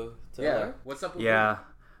to LA? What's up with Boogie?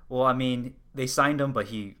 Well, I mean, they signed him, but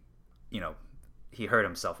he hurt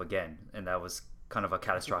himself again, and that was kind of a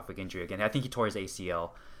catastrophic injury again. I think he tore his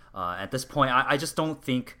ACL. At this point, I just don't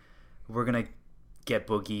think we're gonna get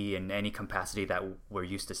Boogie in any capacity that we're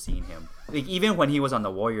used to seeing him. Like, even when he was on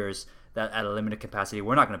the Warriors, that at a limited capacity,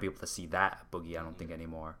 we're not gonna be able to see that Boogie, I don't think,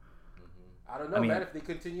 anymore. I don't know, man. If they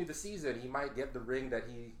continue the season, he might get the ring that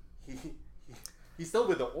he's still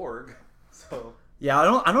with the org. So yeah, I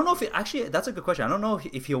don't know if actually, that's a good question. I don't know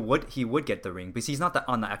if he would get the ring because he's not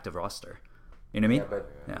on the active roster. You know what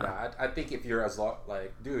I mean? I think if you're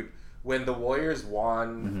dude, when the Warriors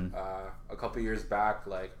won a couple years back,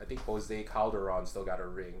 like, I think Jose Calderon still got a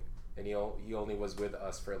ring, and he only was with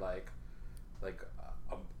us for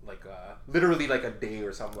literally like a day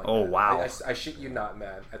or something like that. Oh wow! I shit you not,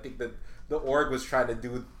 man. I think that the org was trying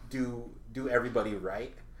to do everybody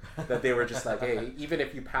right. That they were just like, hey, even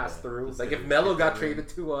if you pass through, like if Melo got traded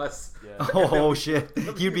to us, oh shit,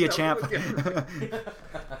 you'd be a champ.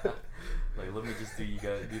 to just do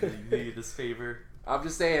you this favor. I'm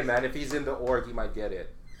just saying, man, if he's in the org, he might get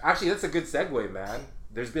it. Actually, that's a good segue, man.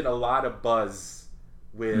 There's been a lot of buzz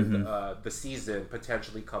with the season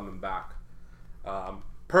potentially coming back.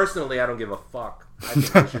 Personally, I don't give a fuck. I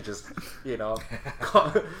think we should just,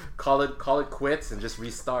 call it quits and just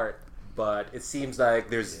restart. But it seems like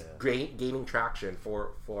there's gaining traction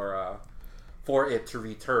for it to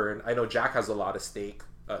return. I know Jack has a lot of stake.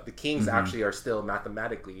 The Kings actually are still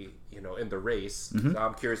mathematically, in the race. So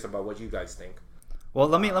I'm curious about what you guys think. Well,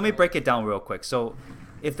 let me break it down real quick. So,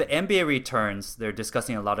 if the NBA returns, they're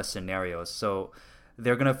discussing a lot of scenarios. So,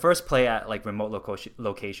 they're gonna first play at like remote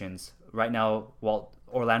locations. Right now,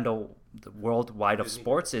 Orlando, the worldwide of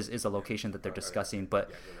sports, is a location that they're discussing.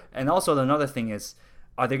 But and also another thing is,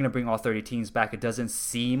 are they gonna bring all 30 teams back? It doesn't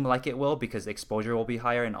seem like it will because the exposure will be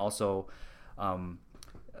higher, and also,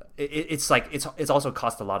 it's also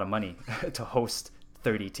cost a lot of money to host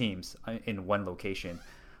 30 teams in one location.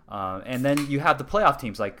 And then you have the playoff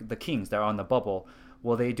teams like the Kings that are on the bubble.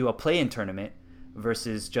 Will they do a play-in tournament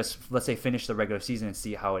versus just, let's say, finish the regular season and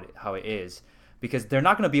see how it is? Because they're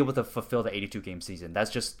not going to be able to fulfill the 82-game season.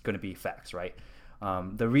 That's just going to be facts, right?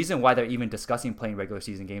 The reason why they're even discussing playing regular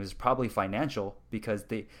season games is probably financial, because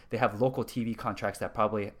they have local TV contracts that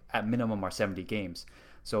probably at minimum are 70 games.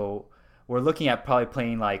 So we're looking at probably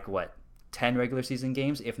playing 10 regular season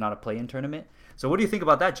games, if not a play-in tournament. So what do you think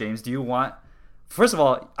about that, James? Do you want... First of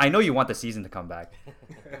all, I know you want the season to come back.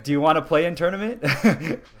 Do you want to play in tournament?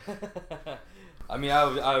 I mean,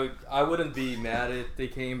 I wouldn't be mad if they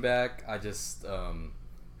came back. I just, from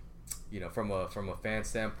a fan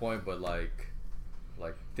standpoint, but like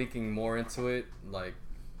thinking more into it,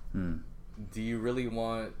 do you really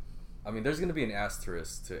want? I mean, there's going to be an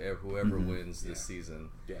asterisk to whoever wins this season.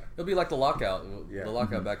 Yeah. It'll be like the lockout. Yeah. The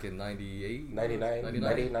lockout back in 98? 99.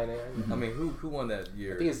 I mean, who won that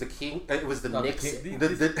year? I think it's the King. It was the Knicks.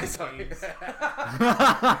 Sorry.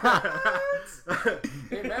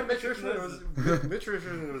 Hey, man, Mitch Richmond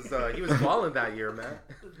was he was balling that year, man.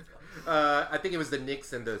 I think it was the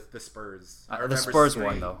Knicks and the Spurs. The Spurs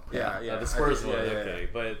won, though. Yeah. The Spurs won, okay.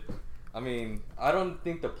 But, I mean, I don't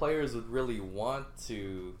think the players would really want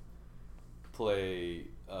to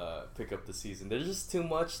pick up the season. There's just too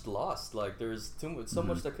much lost. Like, there's so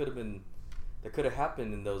much that could have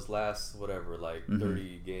happened in those last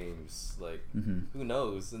 30 games. Like, who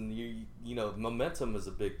knows? And momentum is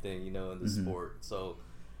a big thing, in the sport. So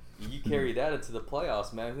you carry that into the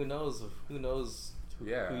playoffs, man. Who knows?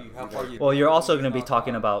 How far you. Well, you're also going to be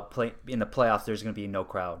talking about in the playoffs. There's going to be no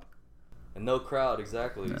crowd. And no crowd,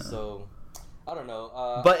 exactly. Yeah. So. I don't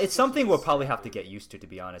know. But it's something we'll probably have to get used to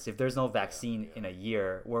be honest. If there's no vaccine in a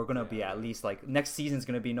year, we're going to be at least next season's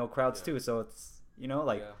going to be no crowds too. So it's,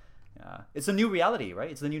 it's a new reality,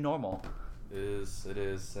 right? It's the new normal. It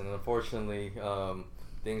is. And unfortunately,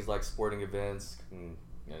 things like sporting events, and,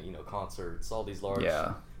 concerts, all these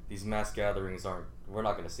these mass gatherings we're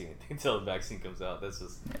not going to see anything until the vaccine comes out.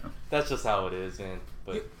 That's just how it is, man.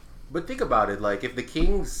 But think about it. Like, if the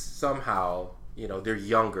Kings somehow... they're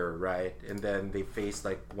younger, right? And then they face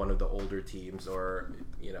one of the older teams, or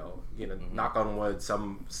knock on wood,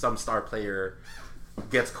 some star player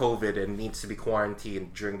gets COVID and needs to be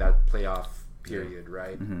quarantined during that playoff period,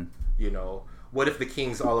 right? What if the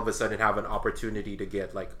Kings all of a sudden have an opportunity to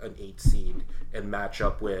get an 8 seed and match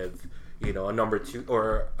up with a number 2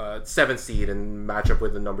 or a 7 seed and match up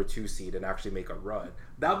with a number 2 seed and actually make a run?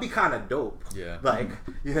 That would be kind of dope. Yeah.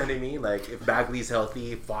 You know what I mean? If Bagley's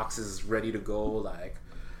healthy, Fox is ready to go,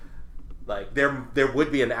 there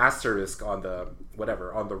would be an asterisk on the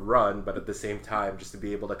run, but at the same time, just to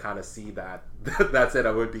be able to kind of see that's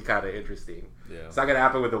it, would be kind of interesting. Yeah. It's not going to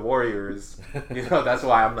happen with the Warriors. That's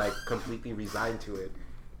why I'm completely resigned to it.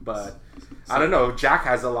 But I don't know. Jack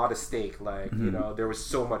has a lot of stake. There was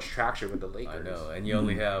so much traction with the Lakers. I know, and you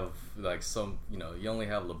only have you only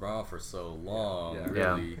have LeBron for so long.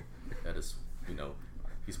 Yeah. Really, that is,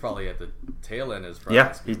 he's probably at the tail end of his prime.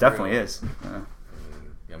 Yeah, he definitely is.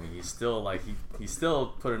 I mean, he's still he's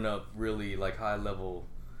still putting up really high level.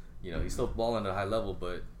 He's still balling at a high level,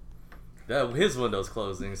 but his window's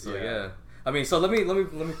closing. So yeah. I mean, so let me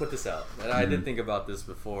put this out. And I did think about this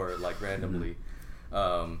before, randomly.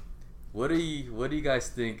 What do you guys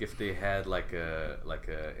think if they had a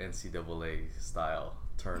NCAA style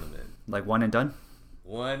tournament? One and done?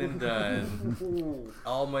 One and done.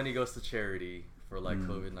 All money goes to charity for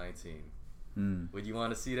COVID-19. Would you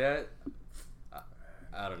want to see that?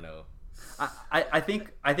 I don't know. I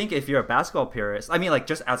think if you're a basketball purist, I mean,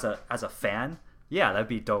 just as a fan, yeah, that'd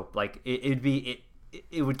be dope.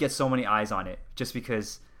 It would get so many eyes on it, just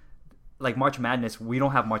because like March Madness, we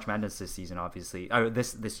don't have March Madness this season, obviously, or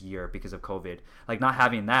this year because of COVID. Like not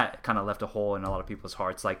having that kind of left a hole in a lot of people's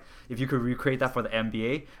hearts. Like if you could recreate that for the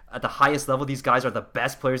NBA at the highest level, these guys are the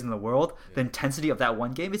best players in the world. The intensity of that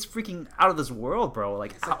one game, it's freaking out of this world, bro.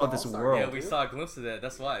 Like It's out like of this All-Star world. Yeah, we saw a glimpse of that.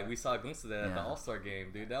 That's why we saw a glimpse of that at the Yeah. All-Star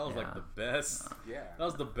game, dude. That was like Yeah. the best. Yeah. That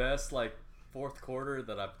was the best like fourth quarter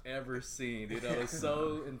that I've ever seen, dude. That was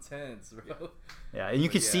so intense, bro. Yeah, and you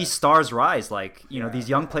could see yeah. stars rise. Like, you know, Yeah. these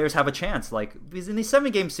young players have a chance. Like, because in these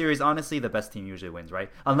 7-game series, honestly, the best team usually wins, right?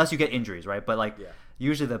 Unless you get injuries, right? But, like, Yeah.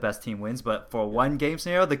 usually the best team wins. But for a one-game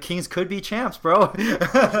scenario, the Kings could be champs, bro.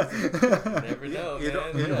 Never know, It,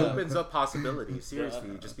 man. it Yeah. opens up possibilities,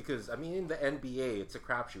 seriously. Just because, I mean, in the NBA, it's a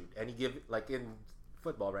crapshoot. Like in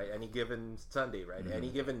football, right? Any given Sunday, right? Any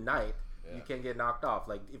given night, Yeah. you can get knocked off.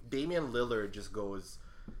 Like if Damian Lillard just goes,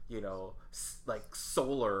 you know, like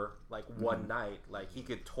solar, like one night, like he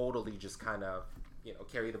could totally just kind of, you know,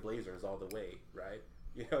 carry the Blazers all the way, right?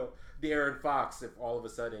 You know, the Aaron Fox, if all of a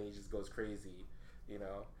sudden he just goes crazy, you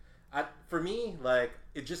know. For me, like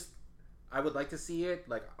it just. I would like to see it.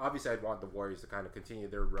 Like, obviously, I'd want the Warriors to kind of continue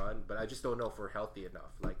their run, but I just don't know if we're healthy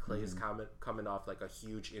enough. Like, Clay is coming off like a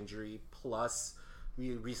huge injury. Plus,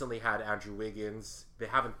 we recently had Andrew Wiggins. They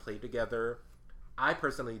haven't played together. I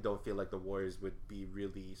personally don't feel like the Warriors would be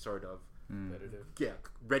really sort of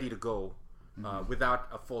ready to go without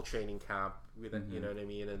a full training camp. With you know what I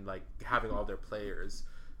mean, and like having all their players.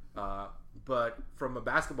 But from a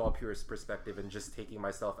basketball purist perspective and just taking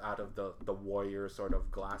myself out of the Warrior sort of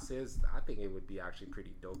glasses, I think it would be actually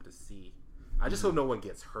pretty dope to see. I just hope no one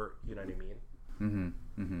gets hurt, you know what I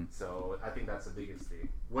mean? So I think that's the biggest thing.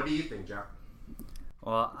 What do you think, Jack?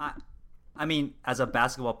 Well, I mean, as a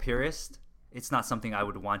basketball purist, it's not something I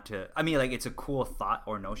would want to. I mean, like, it's a cool thought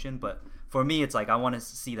or notion, but for me, it's like I want to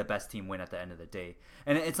see the best team win at the end of the day.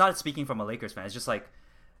 And it's not speaking from a Lakers fan. It's just like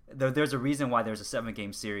there's a reason why there's a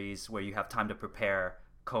 7-game series where you have time to prepare,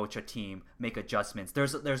 coach a team, make adjustments.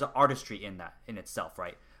 There's an artistry in that in itself,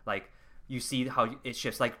 right? Like you see how it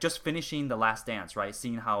shifts. Like just finishing The Last Dance, right?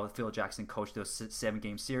 Seeing how Phil Jackson coached those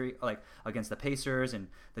 7-game series, like against the Pacers, and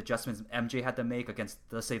the adjustments MJ had to make against,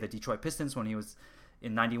 let's say, the Detroit Pistons when he was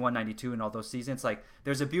in 91, 92, and all those seasons. Like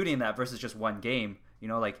there's a beauty in that versus just one game. You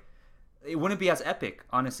know, like it wouldn't be as epic,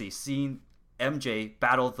 honestly, seeing MJ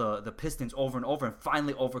battle the Pistons over and over and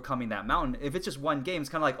finally overcoming that mountain. If it's just one game, it's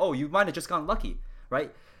kind of like, oh, you might have just gone lucky,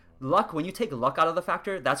 right? Luck, when you take luck out of the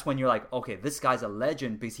factor, that's when you're like, okay, this guy's a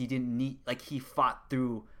legend because he didn't need, like, he fought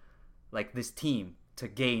through, like, this team to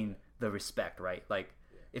gain the respect, right? Like,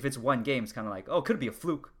 if it's one game, it's kind of like, oh, could it be a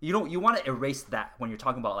fluke? You want to erase that when you're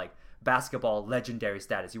talking about, like, basketball legendary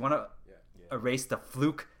status. You want to erase the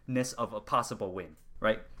flukeness of a possible win,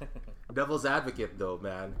 right? Devil's advocate, though,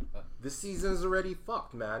 man. This season's already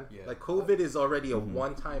fucked, man. Yeah. Like COVID is already a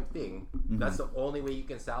one-time thing. That's the only way you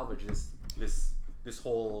can salvage this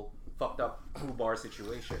whole fucked up bar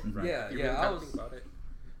situation. Right? Yeah, If you yeah, really I kinda was- think about it.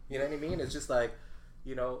 You know what I mean? It's just like,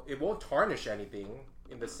 you know, it won't tarnish anything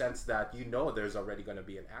in the sense that you know there's already going to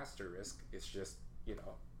be an asterisk. It's just, you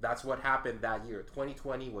know, that's what happened that year.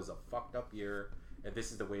 2020 was a fucked up year, and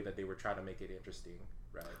this is the way that they were trying to make it interesting,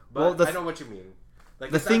 right? But Well, I know what you mean. Like,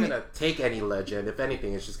 the it's thing- not gonna take any legend. If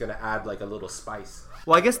anything, it's just gonna add like a little spice.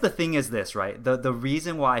 Well, I guess the thing is this, right? The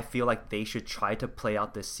reason why I feel like they should try to play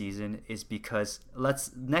out this season is because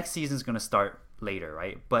next season's gonna start later,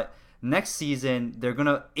 right? But next season they're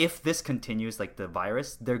gonna, if this continues, like the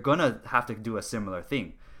virus, they're gonna have to do a similar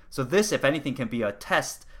thing. So this, if anything, can be a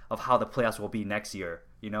test of how the playoffs will be next year.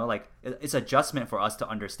 You know, like it's adjustment for us to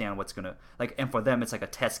understand what's gonna, like, and for them it's like a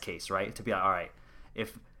test case, right? To be like, all right,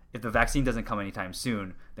 if the vaccine doesn't come anytime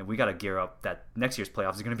soon, then we got to gear up that next year's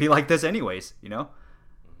playoffs is going to be like this anyways, you know?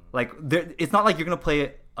 Like, it's not like you're going to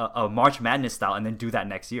play a March Madness style and then do that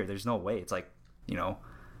next year. There's no way. It's like, you know.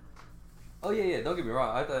 Oh yeah. Don't get me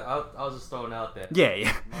wrong. I was just throwing out that.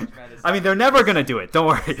 Yeah. March Madness. I mean, they're never going to do it. Don't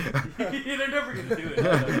worry. They're never gonna do it.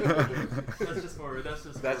 That's just more.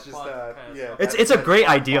 yeah. It's a great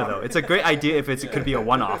idea, though. It's a great idea if it could be a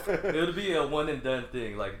one-off. It would be a one and done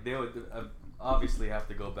thing. Like they would obviously have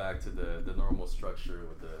to go back to the normal structure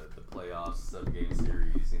with the playoffs, 7-game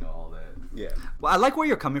series, you know, all that. Yeah. Well, I like where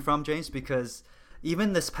you're coming from, James, because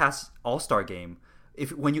even this past All-Star game,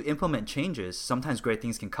 when you implement changes, sometimes great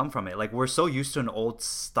things can come from it. Like, we're so used to an old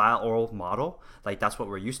style or old model, like that's what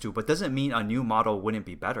we're used to, but doesn't mean a new model wouldn't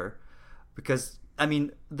be better. Because, I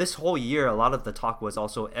mean, this whole year, a lot of the talk was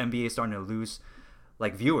also NBA starting to lose,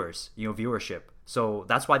 like, viewership. So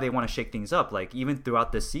that's why they want to shake things up. Like, even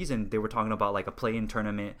throughout this season, they were talking about like a play-in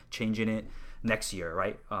tournament, changing it, next year,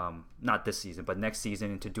 right? Not this season, but next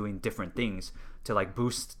season, into doing different things to like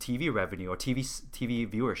boost TV revenue or TV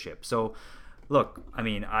viewership. So, look, I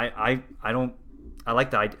mean, I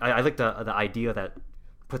like the idea that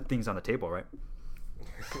put things on the table, right?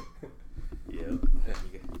 Yeah.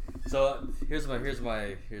 So here's my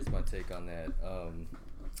take on that.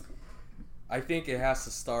 I think it has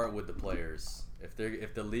to start with the players.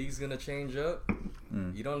 If the league's gonna change up,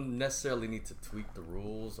 you don't necessarily need to tweak the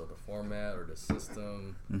rules or the format or the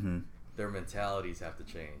system. Mm-hmm. Their mentalities have to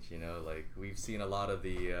change. You know, like we've seen a lot of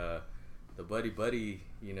the buddy, league.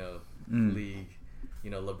 You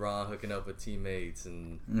know, LeBron hooking up with teammates,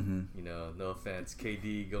 and you know, no offense,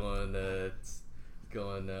 KD going to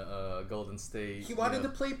Golden State. He wanted to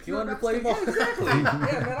play pure He wanted to play ball. basketball. Exactly.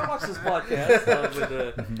 Yeah, man, I watched this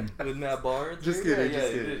podcast with Matt Barnes. Just dude. kidding, Yeah,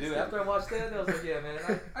 just yeah, kidding. dude. After I watched that, I was like, yeah,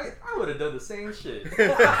 man, I would have done the same shit. Fuck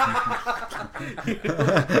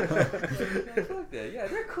that. Yeah,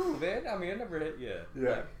 they're cool, man. I mean, I never had. Yeah.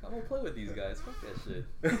 Like, I'm gonna play with these guys. Fuck that shit.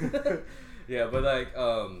 Yeah, but like,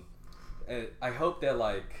 and I hope that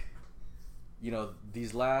like, you know,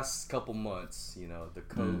 these last couple months, you know, the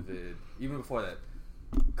COVID, even before that,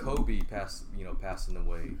 Kobe passing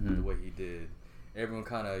away the way he did. Everyone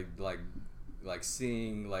kind of like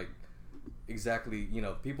seeing like exactly, you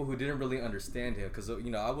know, people who didn't really understand him, because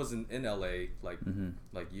you know, I wasn't in LA like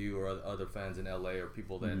you or other fans in LA or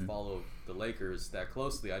people that follow the Lakers that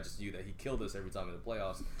closely. I just knew that he killed us every time in the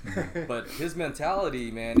playoffs. But his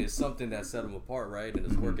mentality, man, is something that set him apart, right? And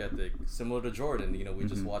his work ethic, similar to Jordan. You know, we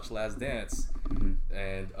just watched Last Dance,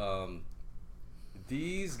 and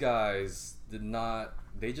these guys did not.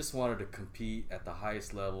 They just wanted to compete at the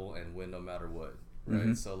highest level and win no matter what,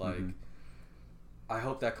 right? So like, I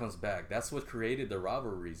hope that comes back. That's what created the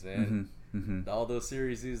rivalries, man. All those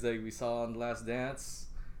series that we saw on Last Dance,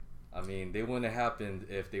 I mean, they wouldn't have happened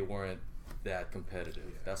if they weren't that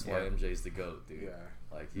competitive. That's why MJ's the GOAT, dude.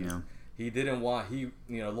 Like he didn't want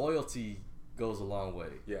loyalty goes a long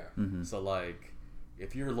way. So like,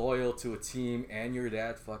 if you're loyal to a team and you're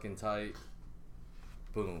that fucking tight,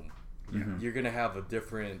 boom. You're gonna have a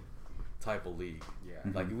different type of league.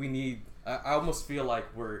 Like we need. I almost feel like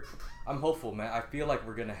I'm hopeful, man. I feel like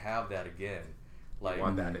we're gonna have that again. Like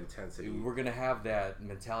want that intensity. We're gonna have that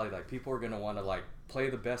mentality. Like people are gonna want to like play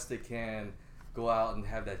the best they can, go out and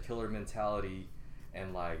have that killer mentality,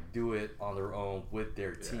 and like do it on their own with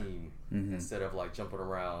their team instead of like jumping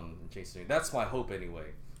around and chasing. That's my hope anyway.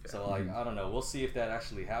 So like I don't know. We'll see if that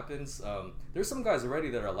actually happens. There's some guys already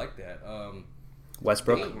that are like that.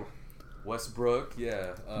 Westbrook,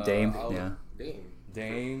 yeah. Dame,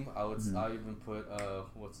 Dame. I even put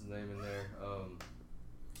what's his name in there?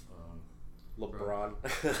 LeBron.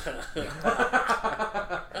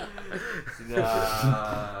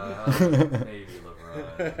 Nah, maybe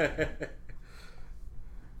LeBron.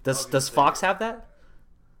 Does Fox have that?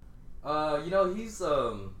 You know, he's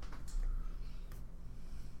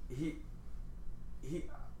he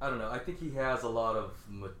I don't know. I think he has a lot of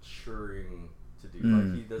maturing to do.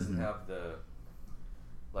 Like he doesn't have the,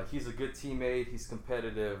 like he's a good teammate, he's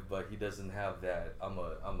competitive, but he doesn't have that I'm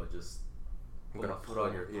just put my foot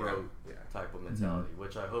on your throat type of mentality,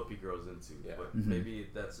 which I hope he grows into. But maybe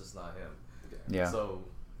that's just not him. So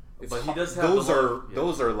but he does have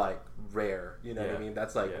those are like rare, you know what I mean?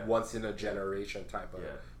 That's like once in a generation type of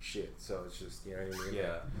shit. So it's just, you know what I mean?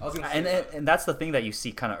 I was gonna say and that's the thing that you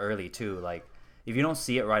see kind of early too. Like if you don't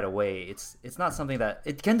see it right away, it's not something that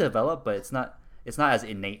it can develop, but it's not as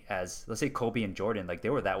innate as, let's say, Kobe and Jordan. Like they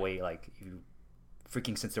were that way, like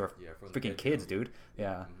freaking since they were freaking kids, dude.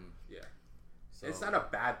 So it's not a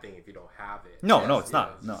bad thing if you don't have it. No, it's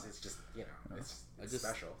not. It's just, you know, it's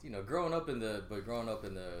special. You know, growing up in the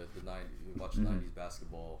 90s, we watched 90s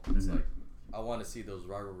basketball. It's like I want to see those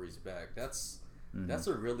rivalries back. That's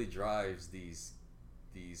what really drives these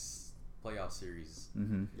playoff series.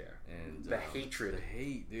 And the hatred, the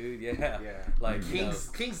hate, dude. Like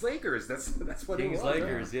Kings Lakers. That's what Kings it was.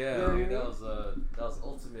 Lakers. Dude, that was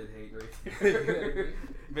ultimate hate right there.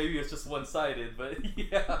 Maybe it's just one sided, but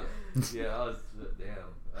I was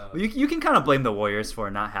damn. Well, you can kind of blame the Warriors for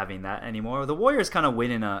not having that anymore. The Warriors kind of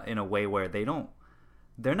win in a way where they're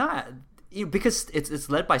not. Because it's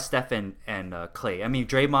led by Steph and Clay. I mean,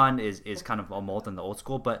 Draymond is kind of a mold in the old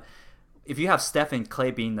school, but if you have Steph and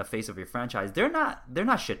Clay being the face of your franchise, they're not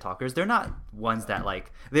shit talkers. They're not ones that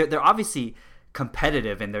like they're obviously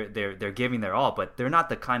competitive and they're giving their all, but they're not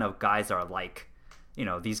the kind of guys that are like, you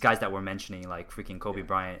know, these guys that we're mentioning, like freaking Kobe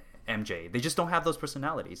Bryant, MJ. They just don't have those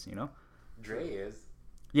personalities, you know. Dre is.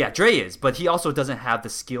 Yeah, Dre is, but he also doesn't have the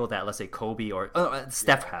skill that, let's say, Kobe or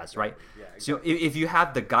Steph has, right? Yeah, So exactly. if you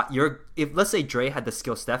have the guy, if let's say Dre had the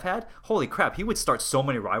skill Steph had, holy crap, he would start so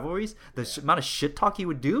many rivalries. The amount of shit talk he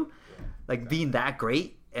would do, like being that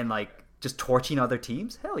great and like just torching other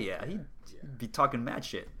teams, hell yeah, he'd be talking mad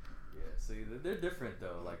shit. Yeah, see, they're different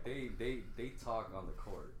though. Like they talk on the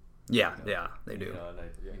court. Yeah, You know? yeah, they do. You know, and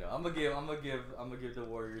I'm gonna give the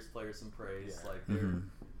Warriors players some praise. Yeah. Like they're,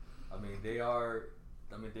 I mean, they are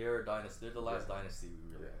a dynasty. They're the last dynasty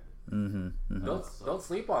we really had. Mm-hmm, mm-hmm. Don't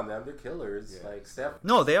sleep on them. They're killers. Yeah. Like Steph.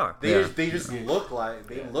 No, they are. They just look like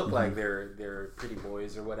Mm-hmm. they're pretty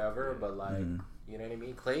boys or whatever. But like you know what I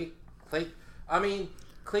mean. Clay. I mean,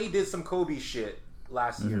 Clay did some Kobe shit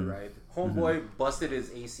last year, right? Homeboy busted his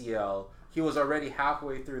ACL. He was already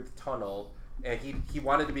halfway through the tunnel, and he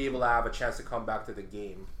wanted to be able to have a chance to come back to the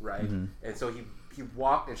game, right? And so he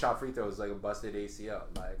walked and shot free throws like a busted ACL.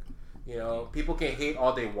 Like, you know, people can hate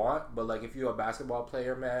all they want, but like if you're a basketball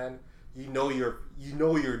player, man, you know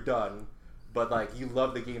you're done. But like you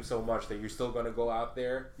love the game so much that you're still gonna go out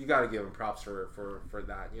there. You gotta give him props for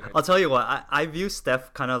that. You know. I'll tell you what, I view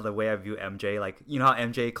Steph kind of the way I view MJ. Like, you know how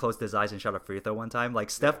MJ closed his eyes and shot a free throw one time? Like,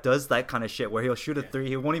 Steph does that kind of shit where he'll shoot a three,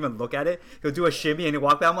 he won't even look at it. He'll do a shimmy and he'll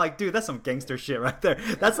walk back. I'm like, dude, that's some gangster shit right there.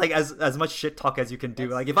 That's like as much shit talk as you can do.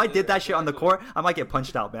 Like, if I did that shit on the court, I might get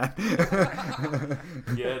punched out, man.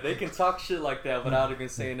 Yeah, they can talk shit like that without even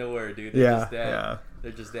saying a word, dude.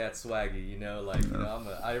 They're just that swaggy, you know. Like, you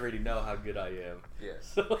know, I already know how good I am. Yeah.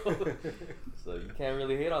 So you can't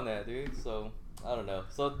really hate on that, dude. So I don't know.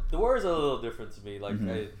 So the Warriors are a little different to me.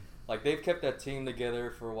 Like, they've kept that team together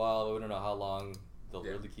for a while. We don't know how long they'll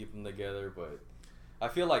really keep them together, but I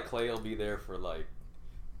feel like Clay will be there for like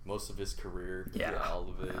most of his career. Yeah. All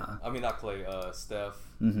of it. Yeah. I mean, not Clay. Steph.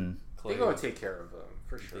 Mm-hmm. Clay. They're gonna take care of him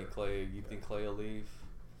for sure. You think Clay will leave?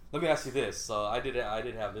 Let me ask you this. So I did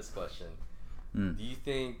have this question. Do you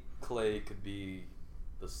think Clay could be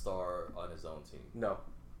the star on his own team? No.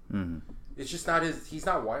 Mm-hmm. It's just not he's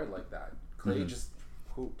not wired like that. Clay just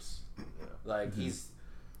hoops. Yeah. Like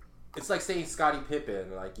it's like saying Scottie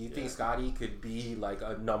Pippen. Like you think Scottie could be like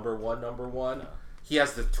a number one? No. He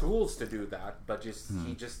has the tools to do that, but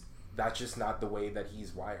that's just not the way that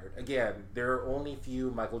he's wired. Again, there are only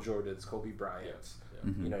few Michael Jordans, Kobe Bryants.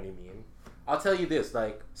 Yeah. You know what I mean? I'll tell you this,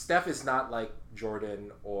 like Steph is not like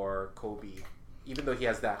Jordan or Kobe, even though he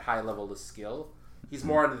has that high level of skill. He's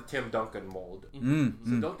more under the Tim Duncan mold. So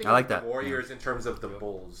don't think I like of the that. Warriors in terms of the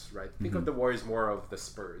Bulls, right? Think of the Warriors more of the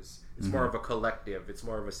Spurs. It's more of a collective. It's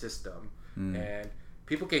more of a system. And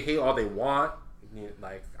people can hate all they want.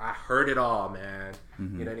 Like, I heard it all, man.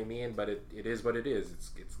 You know what I mean? But it is what it is.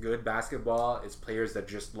 It's good basketball. It's players that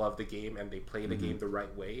just love the game and they play the game the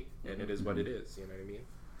right way. And it is what it is. You know what I mean?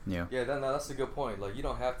 Yeah. Yeah, that's a good point. Like, you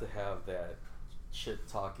don't have to have that shit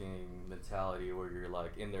talking mentality where you're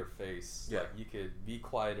like in their face. Yeah. Like, you could be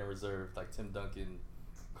quiet and reserved, like Tim Duncan,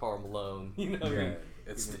 Karl Malone. You know what I mean?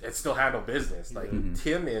 It's still handle business. Like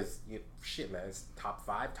Tim is shit, man. It's top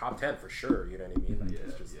 5, top 10 for sure. You know what I mean? Like,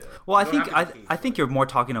 it's just, Well, I you don't think have to be I think you're more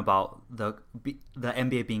talking about the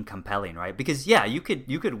NBA being compelling, right? Because you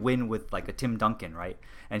could win with like a Tim Duncan, right?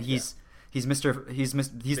 And he's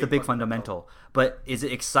the big fundamental. But is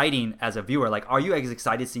it exciting as a viewer? Like, are you as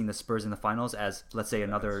excited seeing the Spurs in the finals as, let's say,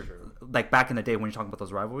 another, like back in the day when you're talking about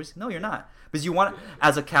those rivalries? No, you're not, because you want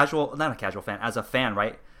as a not a casual fan, as a fan,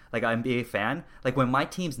 right? Like an NBA fan, like when my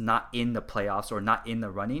team's not in the playoffs or not in the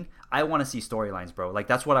running, I want to see storylines, bro. Like,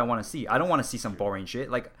 that's what I want to see. I don't want to see some boring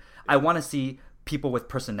shit. Like, I want to see people with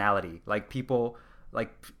personality, like people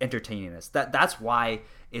like entertaining us. That's why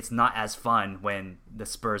it's not as fun when the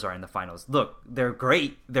Spurs are in the finals. Look, they're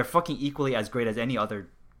great. They're fucking equally as great as any other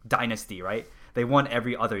dynasty, right? They won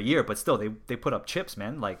every other year, but still they put up chips,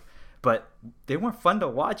 man. Like, but they weren't fun to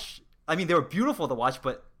watch. I mean, they were beautiful to watch,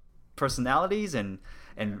 but personalities and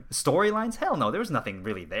storylines, hell no, there was nothing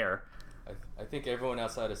really there. I think everyone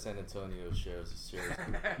outside of San Antonio shares.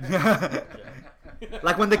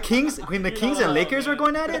 Like when the Kings and Lakers were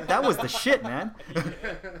going at it, that was the shit, man.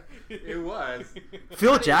 It was.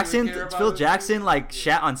 Phil Jackson like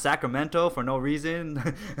shat on Sacramento for no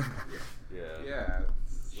reason. Yeah.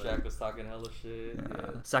 Shaq was talking hella shit. Yeah.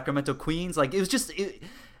 Sacramento Queens, like it was just.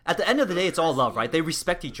 At the end of the day, it's all love, right? They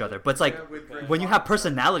respect each other, but it's like when you have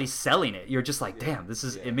personality selling it, you're just like, damn, this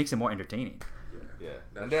is. It makes it more entertaining. Yeah,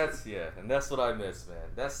 and that's what I miss, man.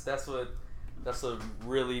 That's what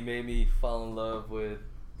really made me fall in love with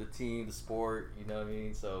the team, the sport. You know what I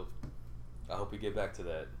mean? So I hope we get back to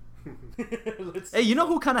that. Hey, you know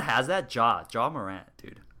who kind of has that? Ja Morant,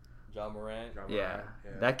 dude. Ja Morant. Yeah,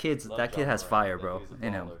 that kid has Morant. fire, Like, bro. he's a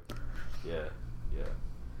In him. baller. Yeah.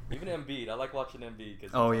 Even Embiid, I like watching Embiid.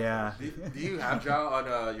 Cause Oh yeah. Do you have Ja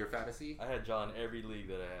on your fantasy? I had Ja in every league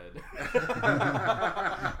that I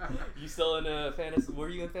had. You still in fantasy? Were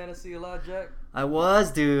you in fantasy a lot, Jack? I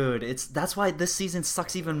was, dude. That's why this season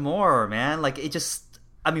sucks even more, man. Like it just,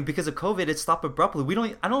 I mean, because of COVID, it stopped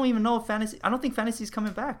abruptly. I don't even know if fantasy. I don't think fantasy's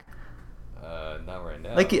coming back. Not right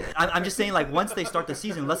now. Like I'm just saying, like once they start the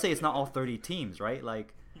season, let's say it's not all 30 teams, right?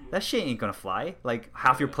 Like that shit ain't gonna fly. Like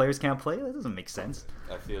half your players can't play. That doesn't make sense.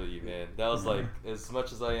 I feel you, man. That was like, as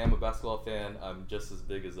much as I am a basketball fan, I'm just as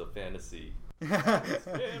big as a fantasy.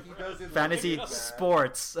 Fantasy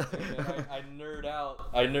sports. Man, I nerd out.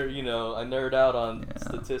 I nerd out on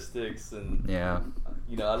statistics and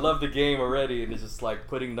I love the game already, and it's just like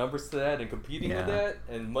putting numbers to that and competing with that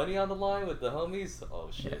and money on the line with the homies. Oh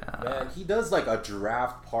shit, man! He does like a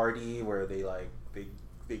draft party where they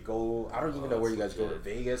go. I don't even know where you guys go, to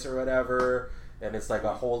Vegas or whatever, and it's like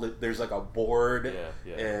a whole. There's like a board,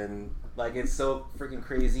 and like it's so freaking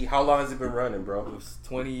crazy. How long has it been running, bro? It was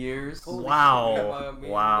 20 years. Wow.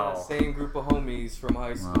 Wow. Same group of homies from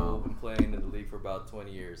high school been playing in the league for about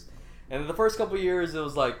 20 years. And the first couple of years, it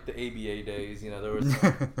was like the ABA days. You know,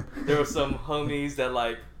 there were some homies that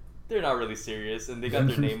like they're not really serious, and they got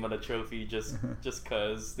their name on a trophy just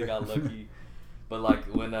cause they got lucky. But like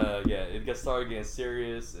when it gets started getting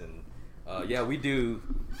serious, and we do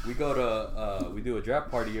a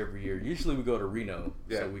draft party every year. Usually we go to Reno,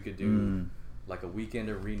 so we could do like a weekend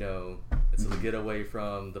in Reno. It's a getaway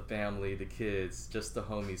from the family, the kids, just the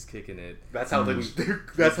homies kicking it. That's how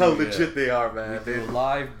legit they are, man. We do a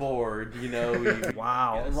live board, you know.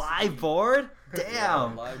 Live board?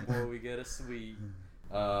 Damn. Live board. We get a suite.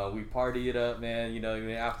 We party it up, man. You know,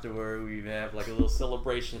 even afterward, we even have like a little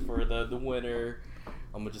celebration for the winner.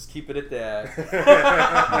 I'm gonna just keep it at that.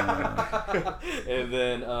 And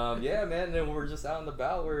then, man. Then we're just out and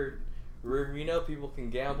about. We're people can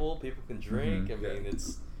gamble, people can drink. I mean,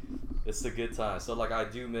 it's a good time. So like, I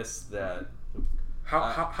do miss that.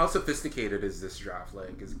 How sophisticated is this draft?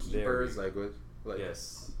 Like, is it keepers?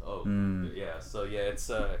 Yes. Oh, yeah. So yeah, it's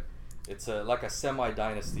a like a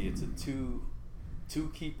semi-dynasty. It's a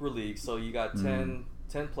two keeper league. So you got 10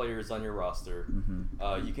 players on your roster.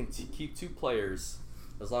 You can keep 2 players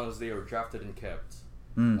as long as they are drafted and kept.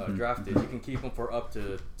 Drafted, you can keep them for up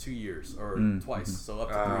to 2 years or twice, so up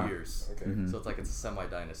to 3 years. Okay. So it's like it's a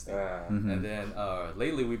semi-dynasty. And then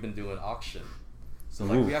lately we've been doing auction. So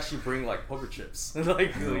like we actually bring like poker chips,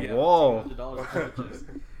 like whoa, $200 poker chips,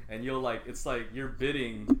 and it's like you're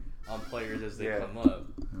bidding on players as they come up.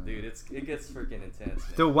 Dude, it gets freaking intense,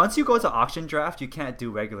 man. Dude, once you go to auction draft, you can't do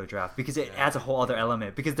regular draft because it adds a whole other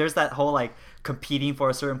element. Because there's that whole like competing for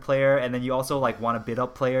a certain player, and then you also like want to bid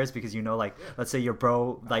up players because let's say your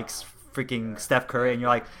bro likes freaking Steph Curry, and you're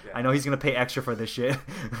like, I know he's gonna pay extra for this shit.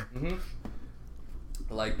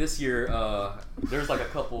 Like this year, there's like a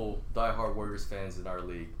couple diehard Warriors fans in our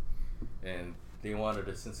league, and they wanted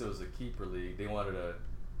to, since it was a keeper league, they wanted to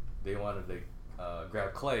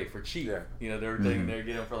grab Clay for cheap. You know, they were getting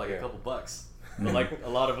him for like a couple bucks. But like a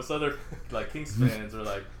lot of us other like Kings fans are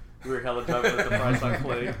like, we were hella driving at the price on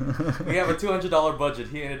Clay. We have a $200 budget.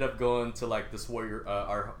 He ended up going to like this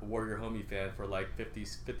our Warrior homie fan for like 50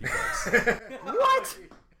 bucks. What?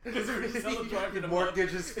 He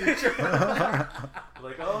mortgaged his future.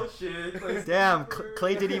 Like, oh shit. Damn,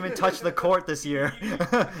 Clay didn't even touch the court this year.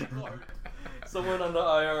 Someone on the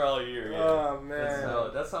IR all year. Oh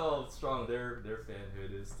man, that's how strong their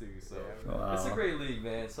fanhood is too. So it's a great league,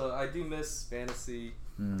 man. So I do miss fantasy.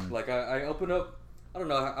 Like I open up. I don't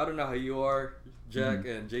know how you are, Jack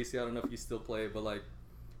and JC. I don't know if you still play, but like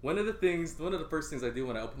one of the first things I do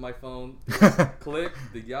when I open my phone is click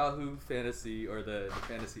the Yahoo Fantasy or the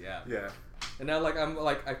fantasy app. Yeah. And now,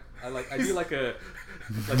 I do like a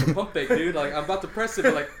pump fake, dude. Like I'm about to press it,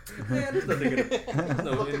 but like, man, there's no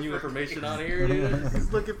new information on here, dude.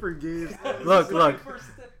 He's looking for games. Look.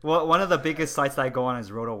 Well, one of the biggest sites that I go on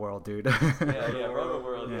is Roto World, dude. Roto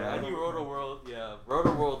World. Yeah, I knew Roto World. Yeah,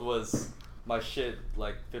 Roto World was my shit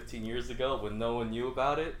like 15 years ago when no one knew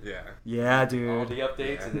about it. Yeah, dude. All the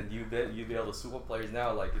updates, and then you'd be able to swoop up players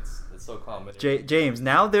now. Like it's so common. James,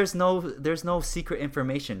 now there's no secret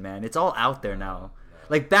information, man. It's all out there now.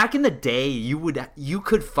 Like back in the day, you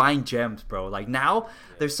could find gems, bro. Like now,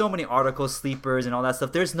 there's so many articles, sleepers, and all that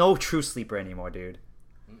stuff. There's no true sleeper anymore, dude.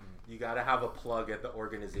 You gotta have a plug at the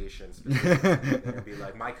organization. They'll be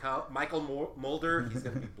like Michael Mulder. He's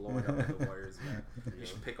gonna be blowing up the Warriors, man. You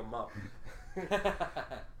should pick him up.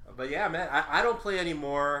 But yeah, man, I don't play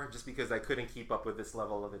anymore just because I couldn't keep up with this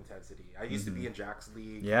level of intensity. I used to be in Jack's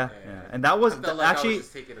league. Yeah, and that was I felt like I was actually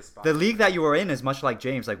just taking a spot. the league that you were in is much like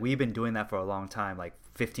James. Like we've been doing that for a long time, like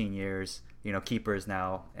 15 years. You know, keepers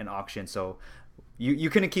now and auction. So you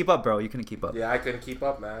couldn't keep up, bro. You couldn't keep up. Yeah, I couldn't keep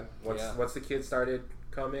up, man. Once Yeah. once the kids started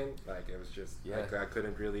coming, like it was just Yeah. I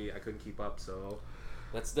couldn't keep up. So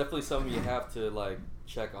That's definitely something you have to like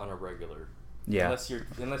check on a regular. Yeah.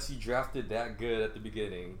 Unless you drafted that good at the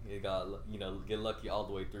beginning, you got get lucky all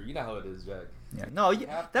the way through. You know how it is, Jack. Yeah. No, You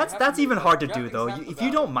have that's to do even that. hard to do Drafting's though. half the If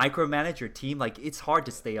you don't battle. micromanage your team, like it's hard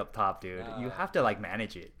to stay up top, dude. You have to like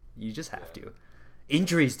manage it. You just have to.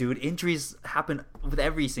 Injuries, dude. Injuries happen with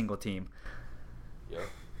every single team.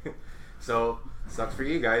 Yeah. so sucks for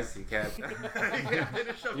you guys. You can't, you can't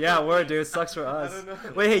finish up. Yeah, word, dude. Sucks for us. don't know.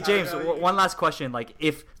 Wait, hey I don't James. know. One last question. Like,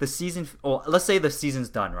 if the season, or let's say the season's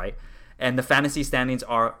done, right? And the fantasy standings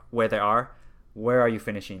are where they are. Where are you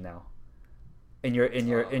finishing now? In your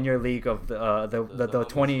league of the homies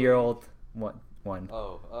 20-year-old one.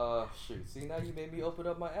 Oh, shoot. See, now you made me open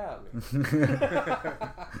up my app.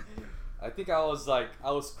 I think I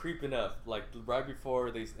was creeping up. Like, right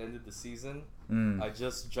before they ended the season, I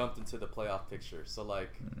just jumped into the playoff picture. So,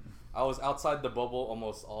 like, I was outside the bubble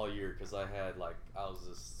almost all year because I was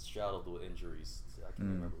just straddled with injuries. I can't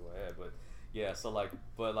remember what I had, but yeah, so, like,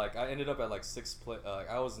 I ended up at, like,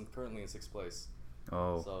 I was currently in 6th place.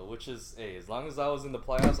 Oh. So, which is, hey, as long as I was in the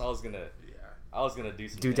playoffs, I was gonna do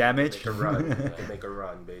some Do damage? Make a run. Yeah. To make a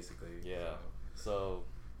run, basically. Yeah. So,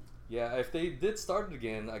 yeah, if they did start it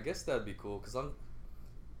again, I guess that'd be cool. Cause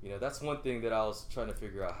that's one thing that I was trying to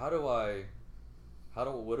figure out.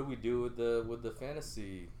 What do we do with the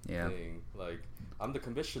fantasy thing? Like, I'm the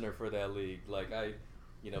commissioner for that league. Like,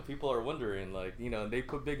 people are wondering. Like, they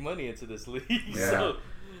put big money into this league. Yeah. So,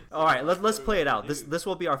 All right, let's play it out. Dude. This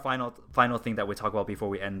will be our final thing that we talk about before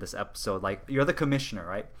we end this episode. Like, you're the commissioner,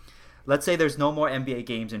 right? Let's say there's no more NBA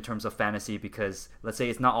games in terms of fantasy because let's say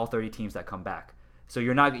it's not all 30 teams that come back. So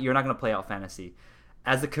you're not going to play out fantasy.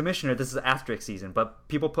 As the commissioner, this is asterisk season, but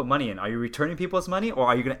people put money in. Are you returning people's money, or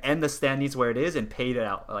are you going to end the standings where it is and pay it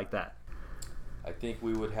out like that? I think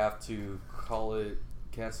we would have to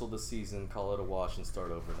cancel the season, call it a wash, and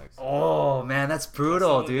start over next year. Oh man, that's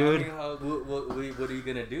brutal, dude. What are you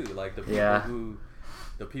gonna do? Like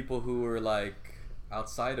the people who are like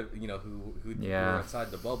outside of who are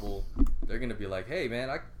outside the bubble, they're gonna be like, hey man,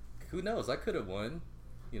 who knows? I could have won.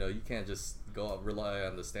 You can't just go out, rely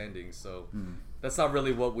on the standings. So that's not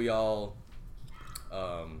really what we all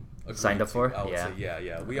signed up for. I would say,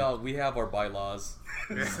 yeah. We have our bylaws.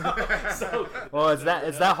 so Well, it's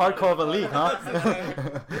that hardcore of a league, huh?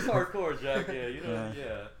 It's hardcore, Jack.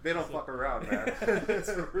 Yeah. They don't fuck around, man. It's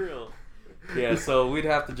for real. Yeah, so we'd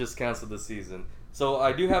have to just cancel the season. So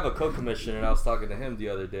I do have a co-commissioner, and I was talking to him the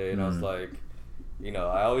other day, and I was like,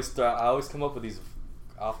 I always come up with these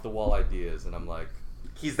off the wall ideas, and I'm like,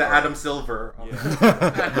 He's the Adam Silver.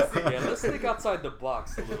 yeah, let's think outside the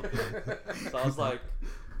box a little bit. So I was like,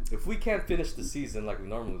 if we can't finish the season like we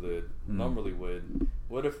normally would,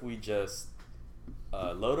 what if we just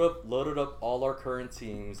loaded up all our current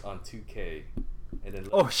teams on 2K, and then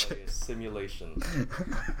let's play a simulation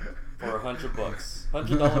for $100,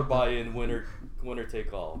 $100 buy-in, winner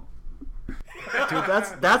take all. Dude,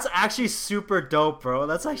 that's actually super dope, bro.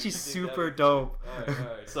 That's actually super dope. All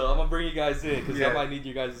right. So I'm gonna bring you guys in because I might need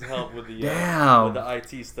you guys' help with the Damn. with the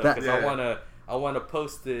IT stuff because I wanna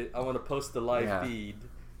post it. I wanna post the live feed.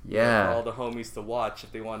 Yeah. For all the homies to watch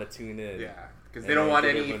if they want to tune in. Yeah, because they don't want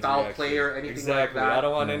any foul play or anything like that. I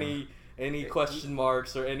don't want any question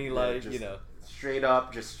marks or any straight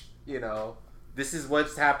up. Just this is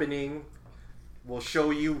what's happening. We'll show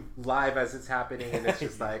you live as it's happening, and it's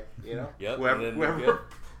just like whoever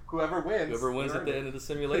wins at the end of the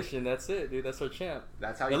simulation, that's it, dude. That's our champ.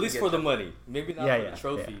 That's how. At least for the money, maybe not for the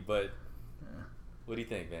trophy, yeah. but. What do you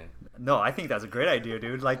think, man? No, I think that's a great idea,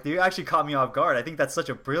 dude. Like, you actually caught me off guard. I think that's such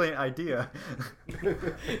a brilliant idea.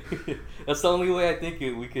 That's the only way I think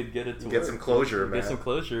we could get it to get work. Some closure, man. Get some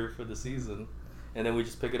closure for the season, and then we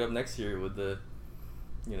just pick it up next year with the,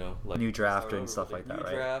 like new draft and stuff like that, new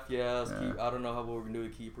right? Draft, yeah. I don't know how we're gonna do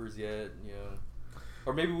with keepers yet,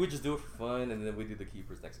 or maybe we just do it for fun and then we do the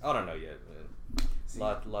keepers next. I don't know yet, man.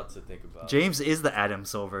 Lot to think about. James is the Adam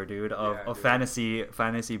Silver, dude, of fantasy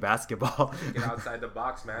basketball. Get outside the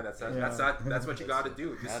box, man. That's what you got to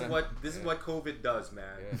do. This is what COVID does, man.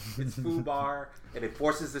 Yeah. It's FUBAR, and it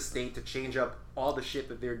forces the state to change up all the shit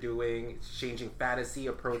that they're doing. It's changing fantasy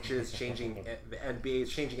approaches, changing the NBA,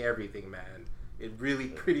 it's changing everything, man. it really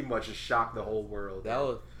pretty much just shocked the whole world.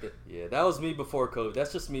 That was me before COVID.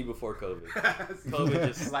 That's just me before COVID. COVID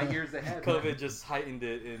just light years ahead. COVID just heightened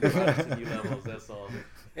it and brought it to new levels. That's all.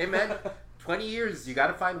 Hey man, 20 years, you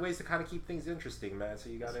gotta find ways to kind of keep things interesting, man. So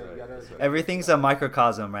you gotta. Everything's a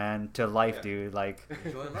microcosm, man, to life, dude. Like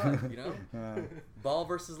enjoy life, you know. Ball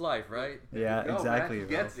versus life, right? Yeah, go, exactly. Man.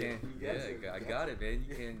 He gets it. I got it, man.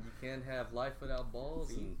 You can't have life without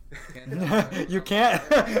balls, and you can't.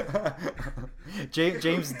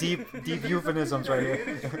 James deep euphemisms right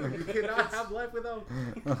here. You cannot have life without.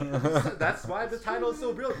 That's why the title is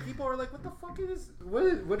so brilliant. People are like, "What the fuck is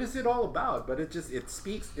what is it all about?" But it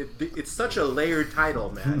speaks. It's such a layered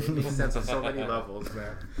title, man. It makes sense on so many levels,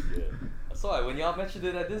 man. Yeah. That's why when y'all mentioned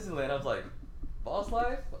it at Disneyland, I was like, "Balls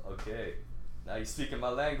life? Okay." Now you're speaking my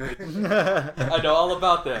language. I know all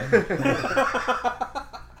about that.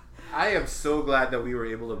 I am so glad that we were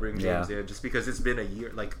able to bring James in, just because it's been a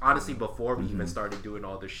year. Like, honestly, before we even started doing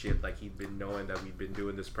all this shit, like, he'd been knowing that we'd been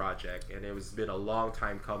doing this project, and it's been a long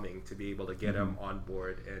time coming to be able to get him on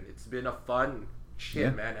board, and it's been a fun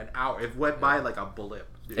shit, man. An hour. It went by like a blip.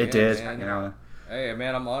 Dude. It did. Man, you know. Hey,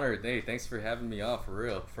 man, I'm honored. Hey, thanks for having me on, for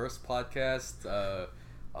real. First podcast.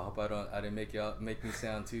 I hope I didn't make me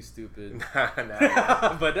sound too stupid.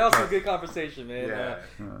 Nah. But that was a good conversation, man.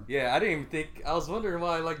 Yeah. I didn't even think. I was wondering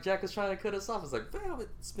why like Jack was trying to cut us off. I was like, damn,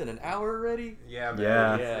 it's been an hour already. Yeah,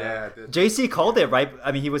 man. Yeah. JC called it, right?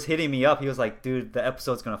 I mean, he was hitting me up. He was like, dude, the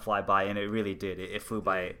episode's gonna fly by, and it really did. It flew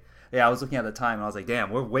by. Yeah, I was looking at the time, and I was like,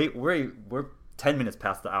 damn, we're 10 minutes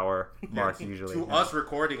past the hour mark usually. To us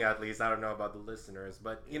recording, at least. I don't know about the listeners,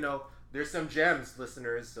 but you know, there's some gems,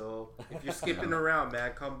 listeners. So if you're skipping around,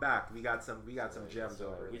 man, come back. We got some gems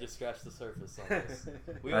over. We just scratched the surface on this.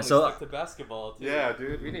 We only so, stuck to basketball too. Yeah,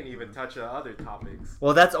 dude. We didn't even touch other topics.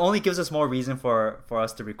 Well, that only gives us more reason for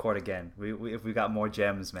us to record again. If we got more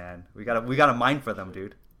gems, man, we gotta mine for them,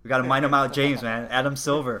 dude. We gotta mine them out, James, man. Adam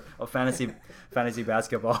Silver of fantasy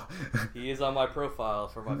basketball. He is on my profile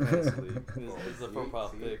for my fantasy league. This is a profile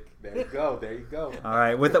pic. There you go. All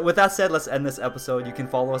right. With that said, let's end this episode. You can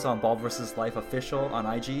follow us on Ball vs. Life Official on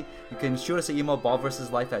IG. You can shoot us an email,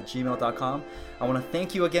 ballversuslife@gmail.com. I want to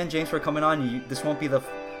thank you again, James, for coming on. This won't be the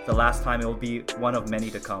last time. It will be one of many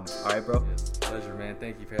to come. All right, bro? Yes, pleasure, man.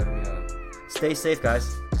 Thank you for having me on. Stay safe,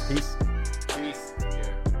 guys. Peace.